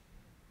missions.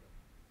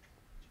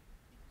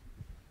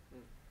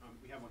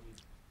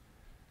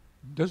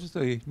 Does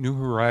the New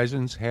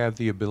Horizons have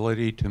the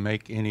ability to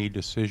make any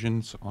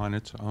decisions on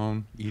its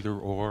own, either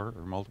or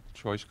multiple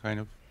choice kind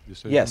of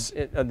decisions? Yes,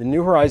 the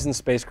New Horizons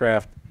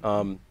spacecraft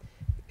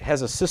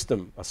has a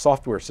system, a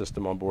software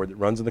system on board that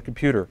runs on the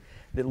computer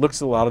that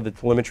looks at a lot of the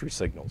telemetry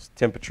signals,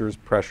 temperatures,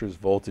 pressures,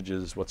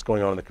 voltages, what's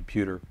going on in the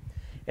computer,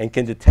 and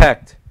can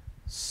detect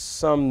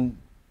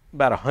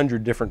about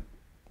 100 different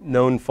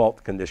known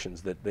fault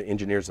conditions that the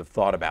engineers have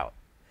thought about,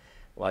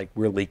 like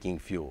we're leaking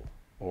fuel,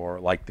 or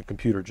like the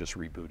computer just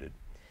rebooted.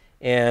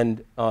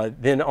 And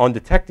then on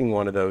detecting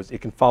one of those, it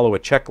can follow a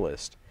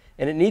checklist.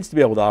 And it needs to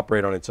be able to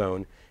operate on its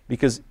own,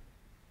 because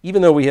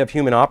even though we have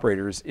human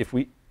operators, if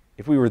we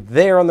were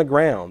there on the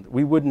ground,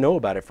 we wouldn't know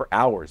about it for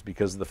hours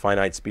because of the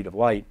finite speed of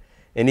light.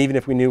 And even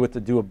if we knew what to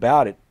do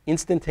about it,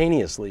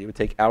 instantaneously, it would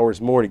take hours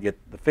more to get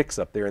the fix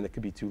up there, and it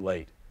could be too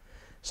late.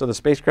 So the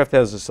spacecraft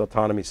has this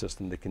autonomy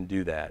system that can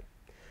do that.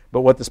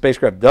 But what the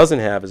spacecraft doesn't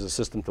have is a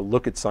system to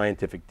look at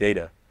scientific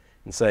data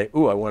and say,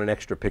 ooh, I want an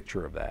extra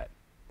picture of that.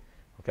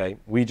 Okay?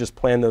 We just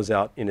plan those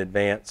out in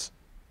advance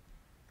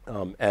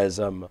as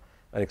an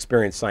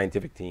experienced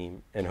scientific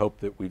team, and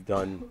hope that we've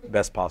done the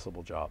best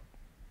possible job.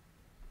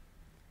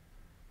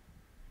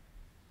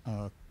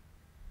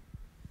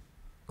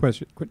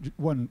 Question,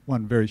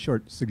 one very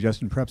short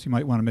suggestion. Perhaps you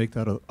might want to make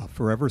that a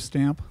forever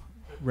stamp.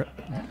 There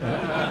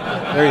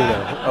you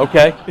go.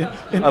 Okay.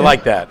 I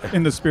like that.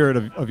 In the spirit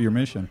of your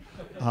mission.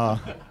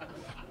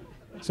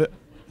 So,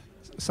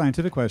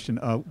 scientific question.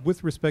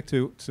 With respect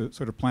to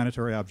sort of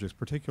planetary objects,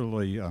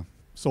 particularly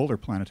solar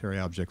planetary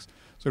objects,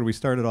 sort of we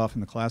started off in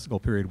the classical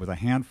period with a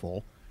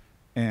handful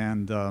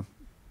and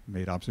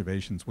made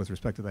observations with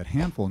respect to that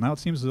handful. Now it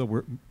seems as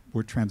though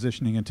we're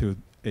transitioning into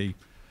a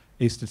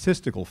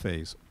statistical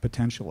phase,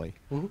 potentially,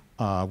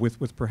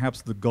 with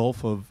perhaps the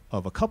gulf of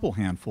a couple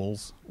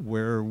handfuls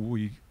where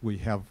we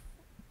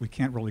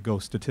can't really go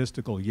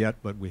statistical yet,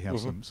 but we have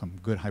some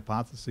good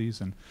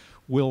hypotheses. And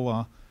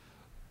will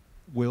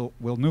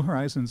New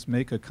Horizons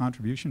make a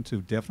contribution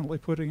to definitely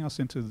putting us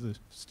into the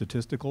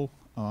statistical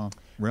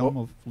realm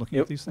of looking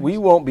at these things? We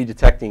won't be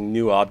detecting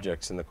new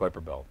objects in the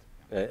Kuiper Belt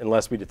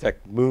unless we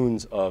detect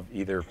moons of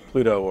either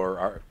Pluto or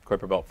our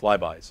Kuiper Belt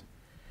flybys.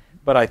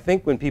 But I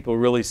think when people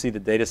really see the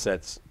data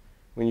sets,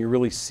 when you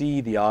really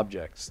see the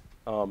objects,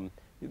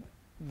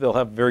 they'll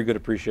have very good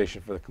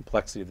appreciation for the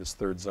complexity of this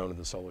third zone of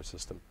the solar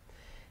system.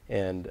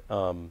 And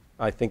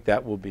I think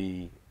that will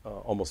be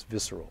almost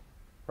visceral.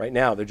 Right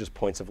now, they're just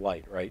points of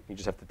light, right? You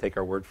just have to take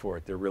our word for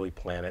it. They're really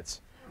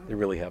planets. They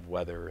really have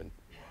weather and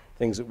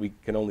things that we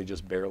can only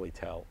just barely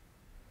tell.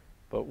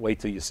 But wait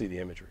till you see the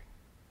imagery.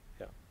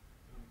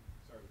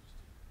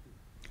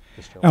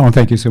 Alan,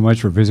 thank you so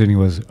much for visiting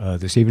with us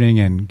this evening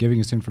and giving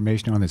us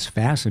information on this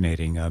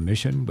fascinating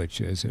mission,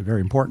 which is a very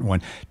important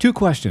one. Two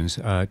questions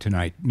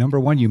tonight. Number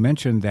one, you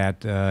mentioned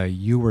that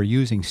you were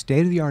using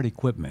state-of-the-art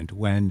equipment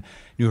when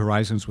New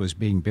Horizons was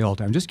being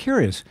built. I'm just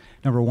curious,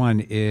 number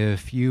one,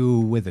 if you,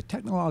 with the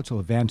technological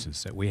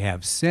advances that we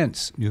have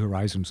since New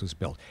Horizons was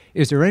built,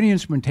 is there any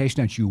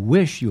instrumentation that you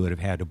wish you would have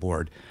had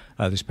aboard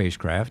the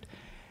spacecraft?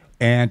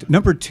 And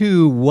number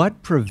two,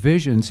 what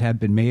provisions have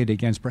been made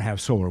against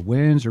perhaps solar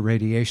winds or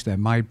radiation that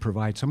might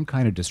provide some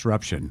kind of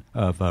disruption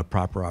of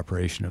proper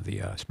operation of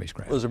the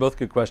spacecraft? Those are both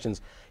good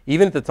questions.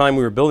 Even at the time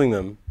we were building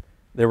them,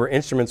 there were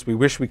instruments we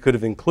wish we could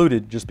have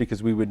included just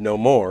because we would know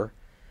more.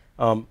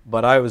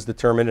 But I was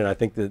determined, and I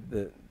think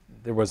that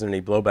there wasn't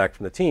any blowback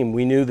from the team.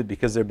 We knew that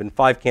because there have been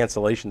 5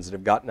 cancellations that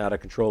have gotten out of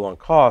control on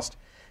cost,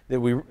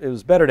 that it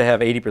was better to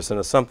have 80%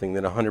 of something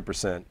than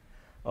 100%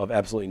 of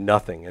absolutely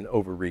nothing and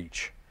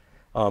overreach.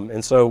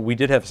 And so we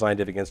did have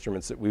scientific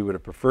instruments that we would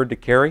have preferred to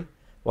carry,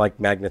 like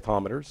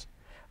magnetometers,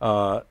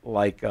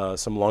 like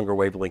some longer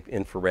wavelength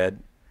infrared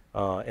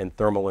and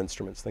thermal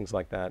instruments, things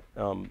like that.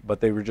 But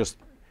they were just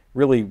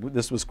really,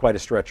 this was quite a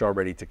stretch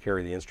already to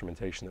carry the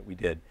instrumentation that we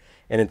did.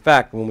 And in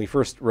fact, when we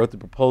first wrote the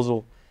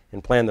proposal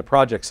and planned the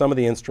project, some of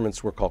the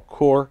instruments were called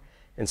core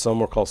and some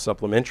were called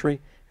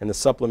supplementary. And the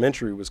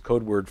supplementary was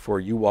code word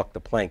for you walk the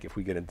plank if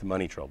we get into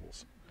money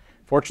troubles.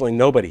 Fortunately,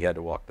 nobody had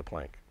to walk the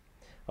plank.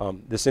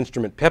 This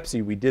instrument,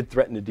 Pepsi, we did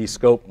threaten to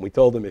de-scope, and we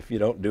told them if you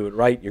don't do it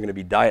right, you're going to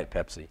be Diet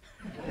Pepsi.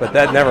 But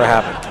that never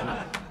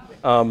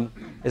happened.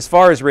 As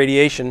far as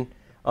radiation,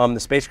 the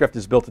spacecraft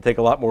is built to take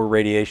a lot more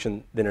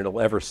radiation than it'll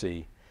ever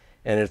see.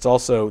 And it's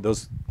also,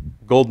 those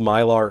gold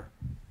mylar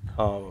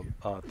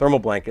thermal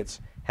blankets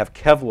have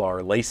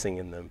Kevlar lacing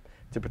in them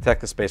to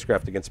protect the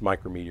spacecraft against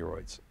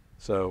micrometeoroids.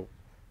 So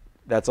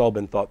that's all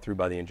been thought through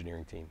by the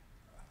engineering team.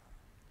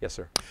 Yes,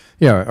 sir.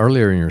 Yeah,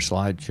 earlier in your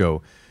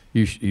slideshow,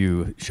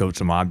 you showed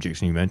some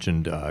objects, and you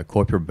mentioned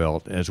Kuiper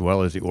Belt as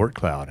well as the Oort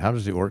cloud. How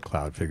does the Oort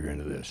cloud figure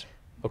into this?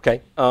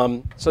 Okay,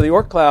 so the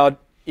Oort cloud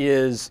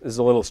is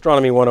a little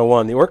astronomy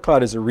 101. The Oort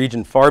cloud is a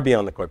region far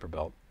beyond the Kuiper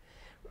Belt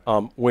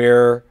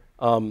where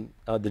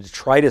the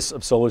detritus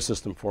of solar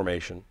system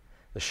formation,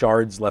 the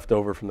shards left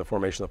over from the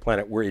formation of the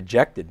planet, were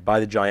ejected by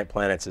the giant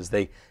planets as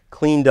they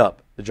cleaned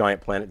up the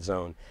giant planet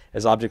zone,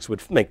 as objects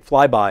would make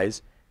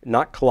flybys,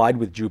 not collide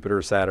with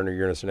Jupiter, Saturn, or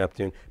Uranus, or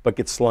Neptune, but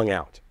get slung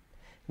out.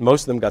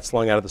 Most of them got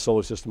slung out of the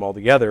solar system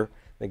altogether.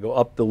 They go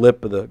up the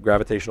lip of the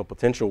gravitational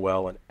potential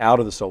well and out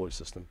of the solar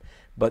system.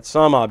 But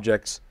some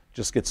objects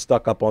just get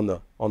stuck up on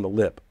the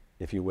lip,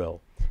 if you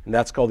will. And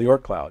that's called the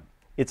Oort cloud.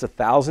 It's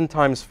 1,000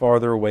 times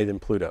farther away than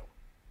Pluto.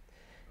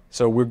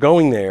 So we're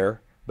going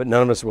there, but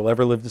none of us will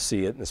ever live to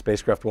see it, and the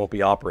spacecraft won't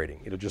be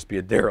operating. It'll just be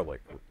a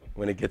derelict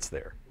when it gets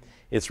there.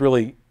 It's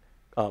really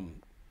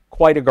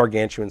quite a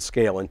gargantuan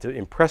scale. And to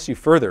impress you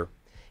further,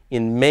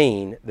 in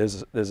Maine,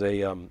 there's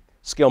a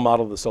scale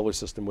model of the solar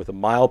system with a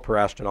mile per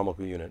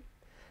astronomical unit.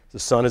 The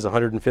sun is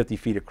 150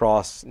 feet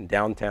across in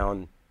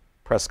downtown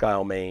Presque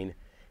Isle, Maine,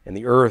 and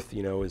the Earth,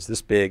 you know, is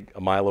this big,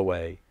 a mile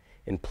away.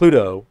 And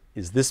Pluto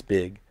is this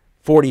big,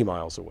 40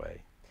 miles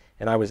away.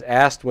 And I was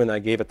asked when I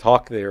gave a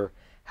talk there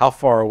how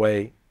far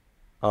away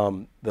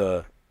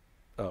the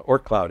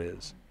Oort cloud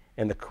is.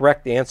 And the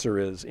correct answer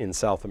is in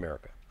South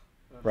America,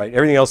 right?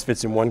 Everything else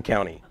fits in one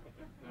county.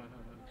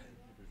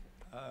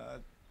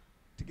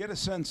 To get a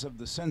sense of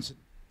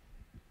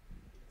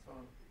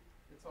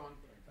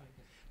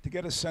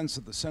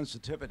the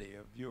sensitivity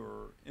of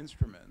your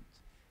instrument,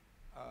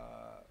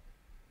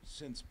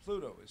 since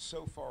Pluto is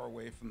so far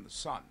away from the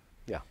sun,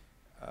 yeah,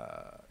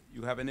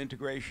 you have an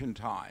integration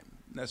time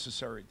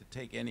necessary to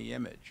take any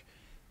image.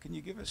 Can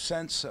you give a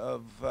sense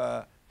of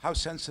how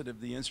sensitive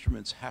the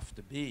instruments have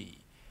to be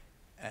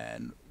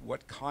and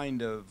what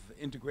kind of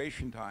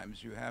integration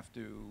times you have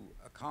to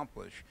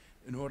accomplish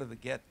in order to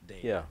get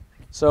data? Yeah.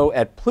 So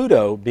at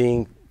Pluto,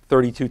 being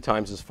 32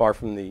 times as far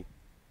from the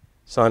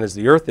sun as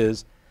the Earth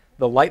is,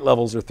 the light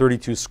levels are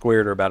 32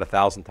 squared, or about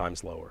 1,000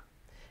 times lower.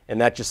 And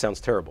that just sounds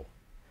terrible.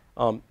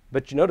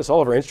 But you notice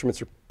all of our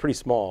instruments are pretty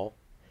small,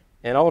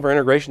 and all of our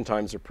integration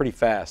times are pretty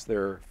fast.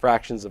 They're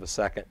fractions of a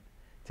second,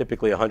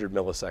 typically 100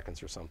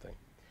 milliseconds or something,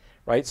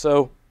 right?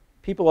 So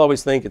people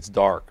always think it's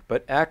dark,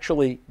 but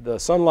actually the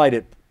sunlight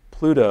at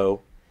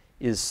Pluto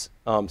is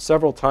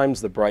several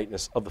times the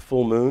brightness of the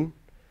full moon.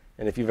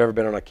 And if you've ever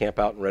been on a camp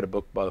out and read a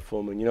book by the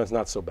full moon, you know it's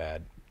not so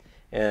bad.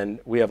 And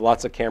we have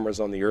lots of cameras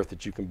on the Earth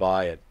that you can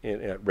buy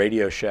at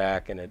Radio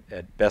Shack and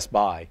at Best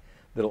Buy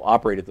that'll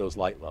operate at those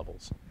light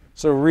levels.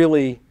 So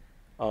really,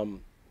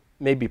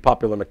 maybe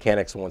Popular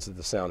Mechanics wants it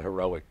to sound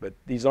heroic, but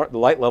the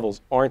light levels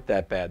aren't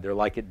that bad. They're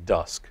like at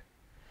dusk.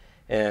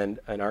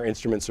 And our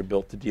instruments are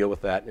built to deal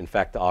with that, in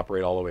fact, to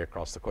operate all the way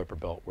across the Kuiper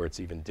Belt where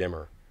it's even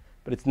dimmer.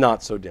 But it's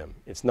not so dim.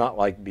 It's not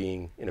like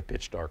being in a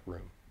pitch dark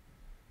room.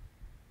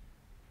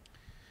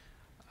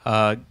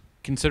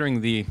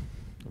 Considering the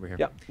over here,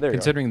 yeah, there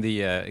considering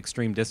the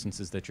extreme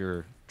distances that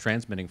you're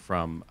transmitting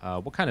from,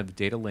 what kind of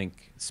data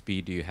link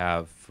speed do you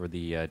have for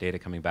the data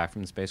coming back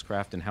from the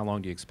spacecraft, and how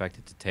long do you expect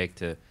it to take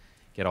to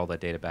get all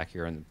that data back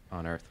here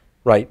on Earth?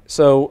 Right.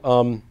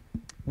 So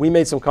we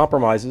made some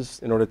compromises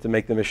in order to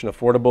make the mission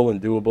affordable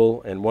and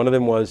doable, and one of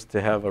them was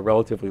to have a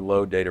relatively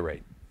low data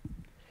rate.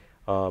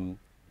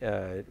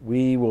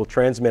 We will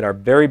transmit our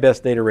very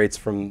best data rates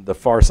from the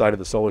far side of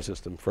the solar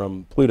system,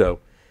 from Pluto.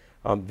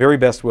 Very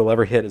best we'll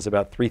ever hit is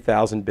about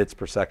 3,000 bits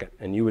per second,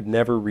 and you would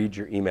never read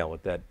your email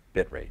at that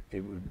bit rate.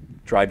 It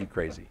would drive you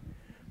crazy,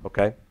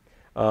 okay?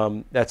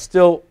 That's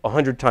still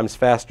 100 times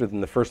faster than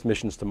the first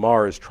missions to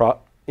Mars,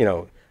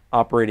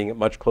 operating at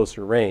much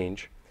closer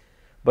range,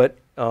 but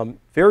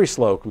very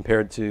slow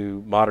compared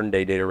to modern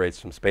day data rates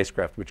from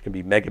spacecraft, which can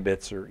be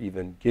megabits or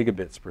even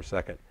gigabits per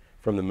second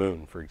from the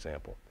moon, for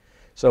example.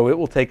 So it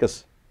will take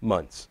us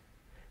months.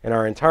 And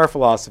our entire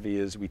philosophy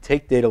is we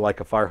take data like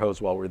a fire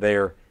hose while we're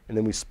there, and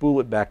then we spool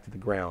it back to the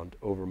ground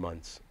over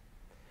months.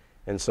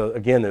 And so,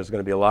 again, there's going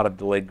to be a lot of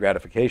delayed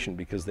gratification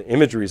because the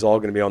imagery is all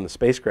going to be on the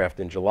spacecraft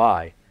in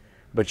July,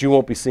 but you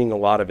won't be seeing a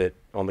lot of it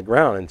on the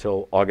ground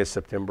until August,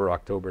 September,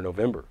 October,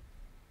 November.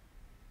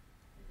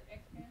 Is it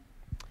X-band?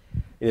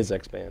 It is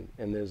X-band,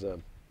 and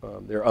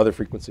there are other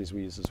frequencies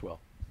we use as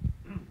well.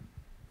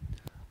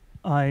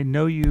 I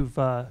know you've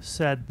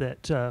said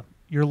that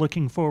you're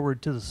looking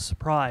forward to the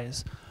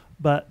surprise.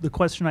 But the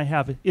question I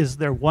have, is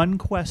there one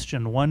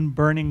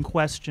burning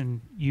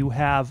question you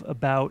have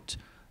about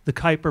the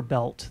Kuiper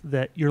Belt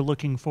that you're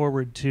looking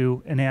forward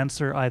to an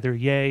answer either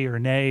yay or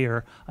nay,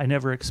 or I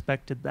never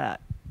expected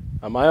that?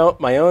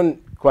 My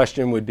own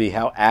question would be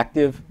how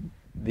active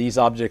these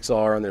objects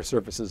are on their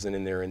surfaces and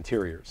in their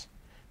interiors.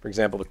 For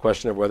example, the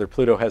question of whether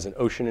Pluto has an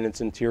ocean in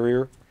its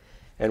interior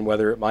and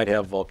whether it might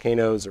have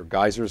volcanoes or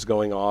geysers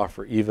going off,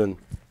 or even,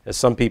 as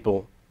some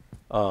people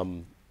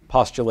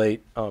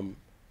postulate,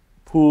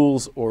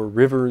 pools or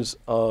rivers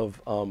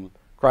of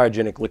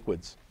cryogenic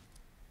liquids.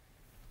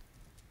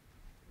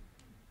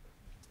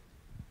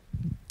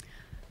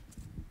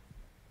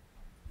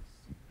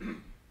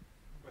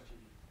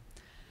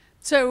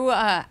 So,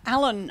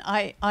 Alan,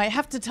 I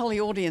have to tell the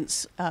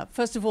audience,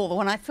 first of all, that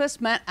when I first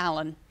met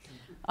Alan,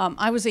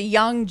 I was a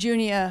young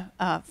junior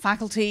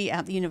faculty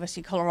at the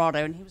University of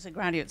Colorado, and he was a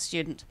graduate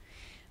student.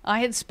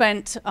 I had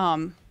spent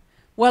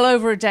well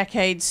over a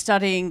decade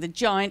studying the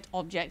giant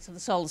objects of the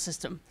solar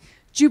system.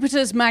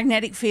 Jupiter's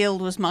magnetic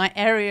field was my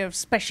area of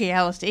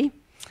speciality,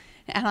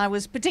 and I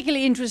was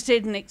particularly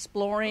interested in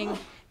exploring,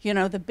 you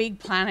know, the big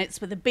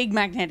planets with the big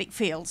magnetic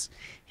fields.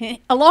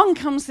 Along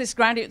comes this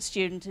graduate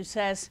student who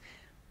says,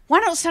 why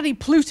not study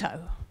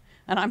Pluto?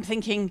 And I'm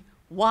thinking,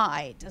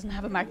 why? It doesn't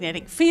have a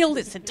magnetic field,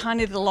 it's a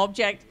tiny little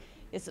object,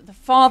 it's at the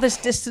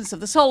farthest distance of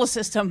the solar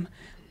system,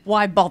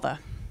 why bother?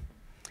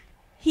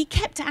 He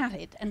kept at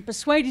it and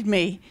persuaded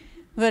me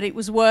that it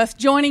was worth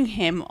joining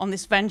him on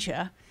this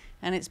venture,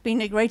 and it's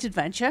been a great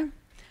adventure.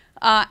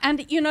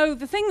 And, you know,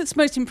 the thing that's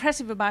most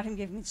impressive about him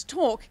giving this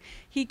talk,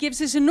 he gives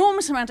this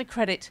enormous amount of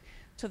credit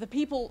to the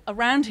people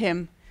around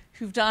him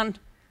who've done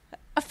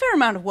a fair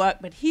amount of work,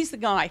 but he's the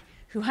guy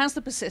who has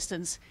the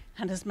persistence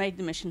and has made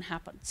the mission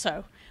happen.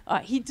 So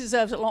he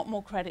deserves a lot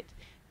more credit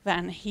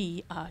than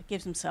he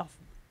gives himself.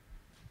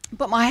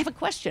 But I have a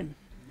question.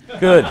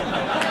 Good.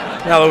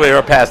 Now that we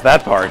are past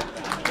that part.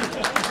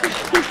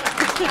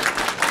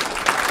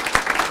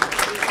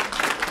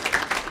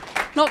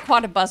 Not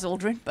quite a Buzz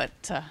Aldrin, but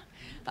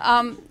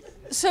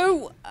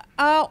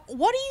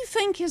what do you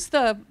think is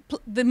the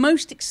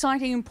most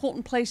exciting,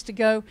 important place to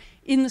go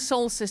in the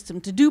solar system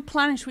to do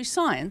planetary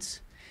science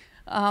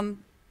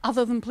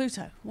other than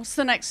Pluto? What's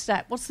the next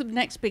step? What's the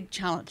next big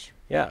challenge?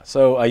 Yeah,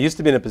 so I used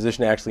to be in a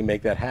position to actually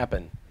make that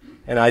happen.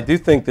 And I do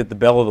think that the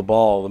belle of the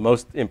ball, the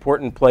most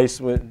important place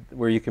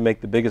where you can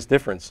make the biggest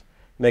difference,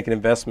 make an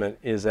investment,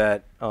 is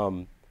at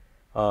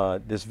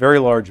this very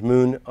large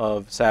moon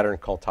of Saturn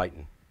called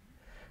Titan,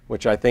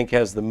 which I think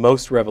has the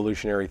most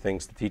revolutionary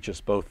things to teach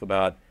us both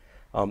about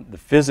the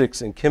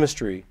physics and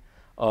chemistry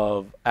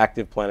of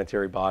active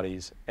planetary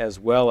bodies as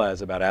well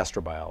as about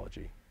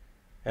astrobiology.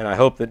 And I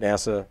hope that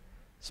NASA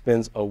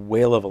spends a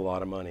whale of a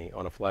lot of money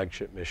on a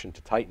flagship mission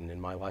to Titan in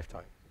my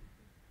lifetime.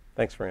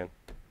 Thanks, Fran.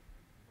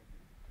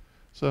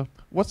 So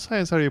what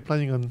science are you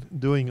planning on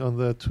doing on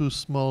the two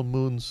small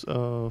moons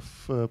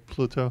of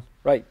Pluto?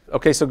 Right.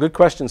 Okay, so good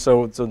question.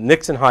 So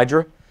Nix and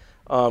Hydra,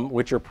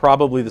 which are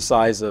probably the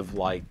size of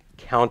like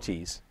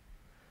counties,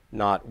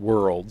 not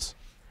worlds,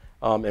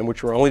 and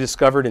which were only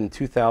discovered in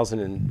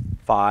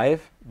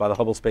 2005 by the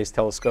Hubble Space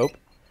Telescope,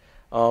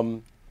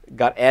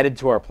 got added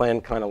to our plan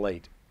kind of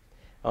late.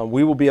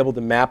 We will be able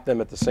to map them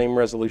at the same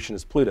resolution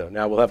as Pluto.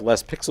 Now, we'll have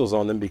less pixels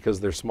on them because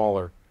they're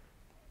smaller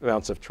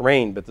amounts of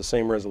terrain, but the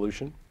same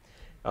resolution.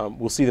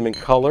 We'll see them in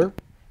color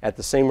at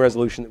the same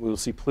resolution that we will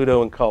see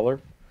Pluto in color.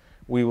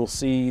 We will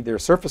see their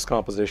surface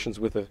compositions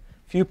with a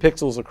few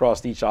pixels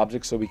across each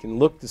object so we can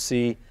look to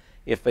see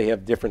if they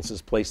have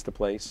differences place to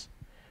place.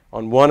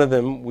 On one of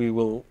them, we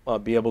will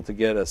be able to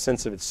get a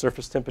sense of its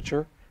surface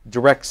temperature,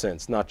 direct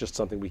sense, not just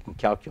something we can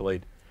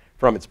calculate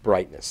from its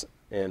brightness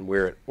and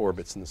where it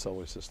orbits in the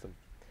solar system.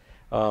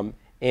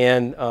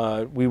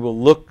 We will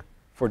look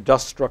for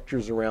dust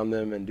structures around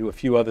them and do a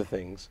few other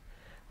things.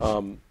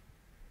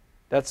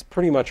 That's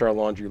pretty much our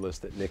laundry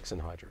list at Nix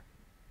and Hydra.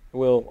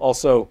 We'll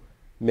also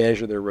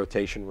measure their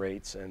rotation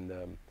rates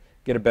and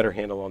get a better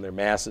handle on their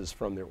masses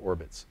from their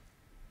orbits.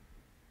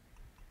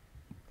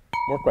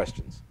 More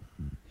questions?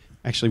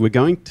 Actually, we're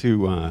going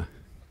to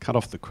cut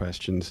off the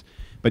questions,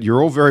 but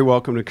you're all very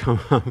welcome to come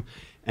up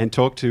and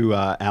talk to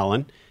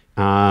Alan.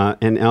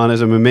 And Alan,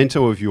 as a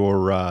memento of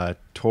your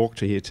talk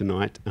to here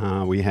tonight,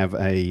 we have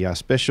a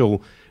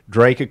special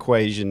Drake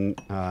equation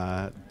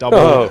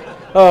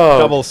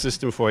double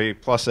system for you,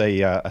 plus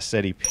a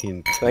SETI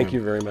pin. Thank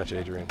you very much,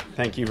 Adrian.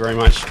 Thank you very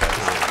much.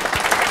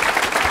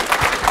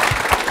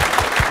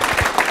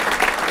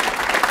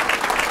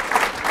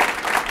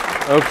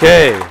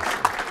 Okay.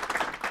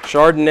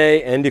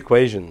 Chardonnay and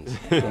equations.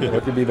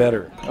 What could be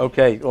better?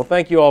 Okay. Well,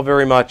 thank you all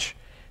very much.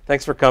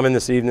 Thanks for coming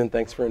this evening.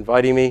 Thanks for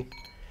inviting me.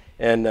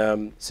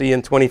 And see you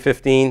in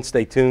 2015.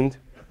 Stay tuned.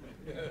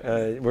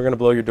 We're going to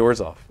blow your doors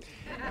off.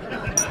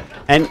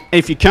 And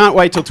if you can't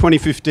wait till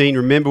 2015,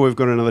 remember we've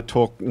got another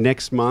talk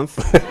next month.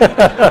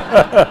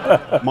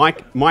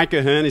 Mike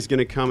Ahern is going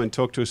to come and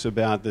talk to us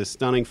about the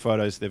stunning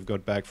photos they've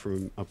got back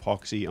from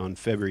Epoxy on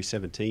February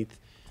 17th.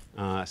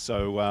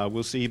 So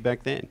we'll see you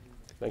back then.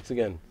 Thanks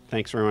again.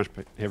 Thanks very much,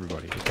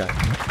 everybody.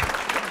 Okay.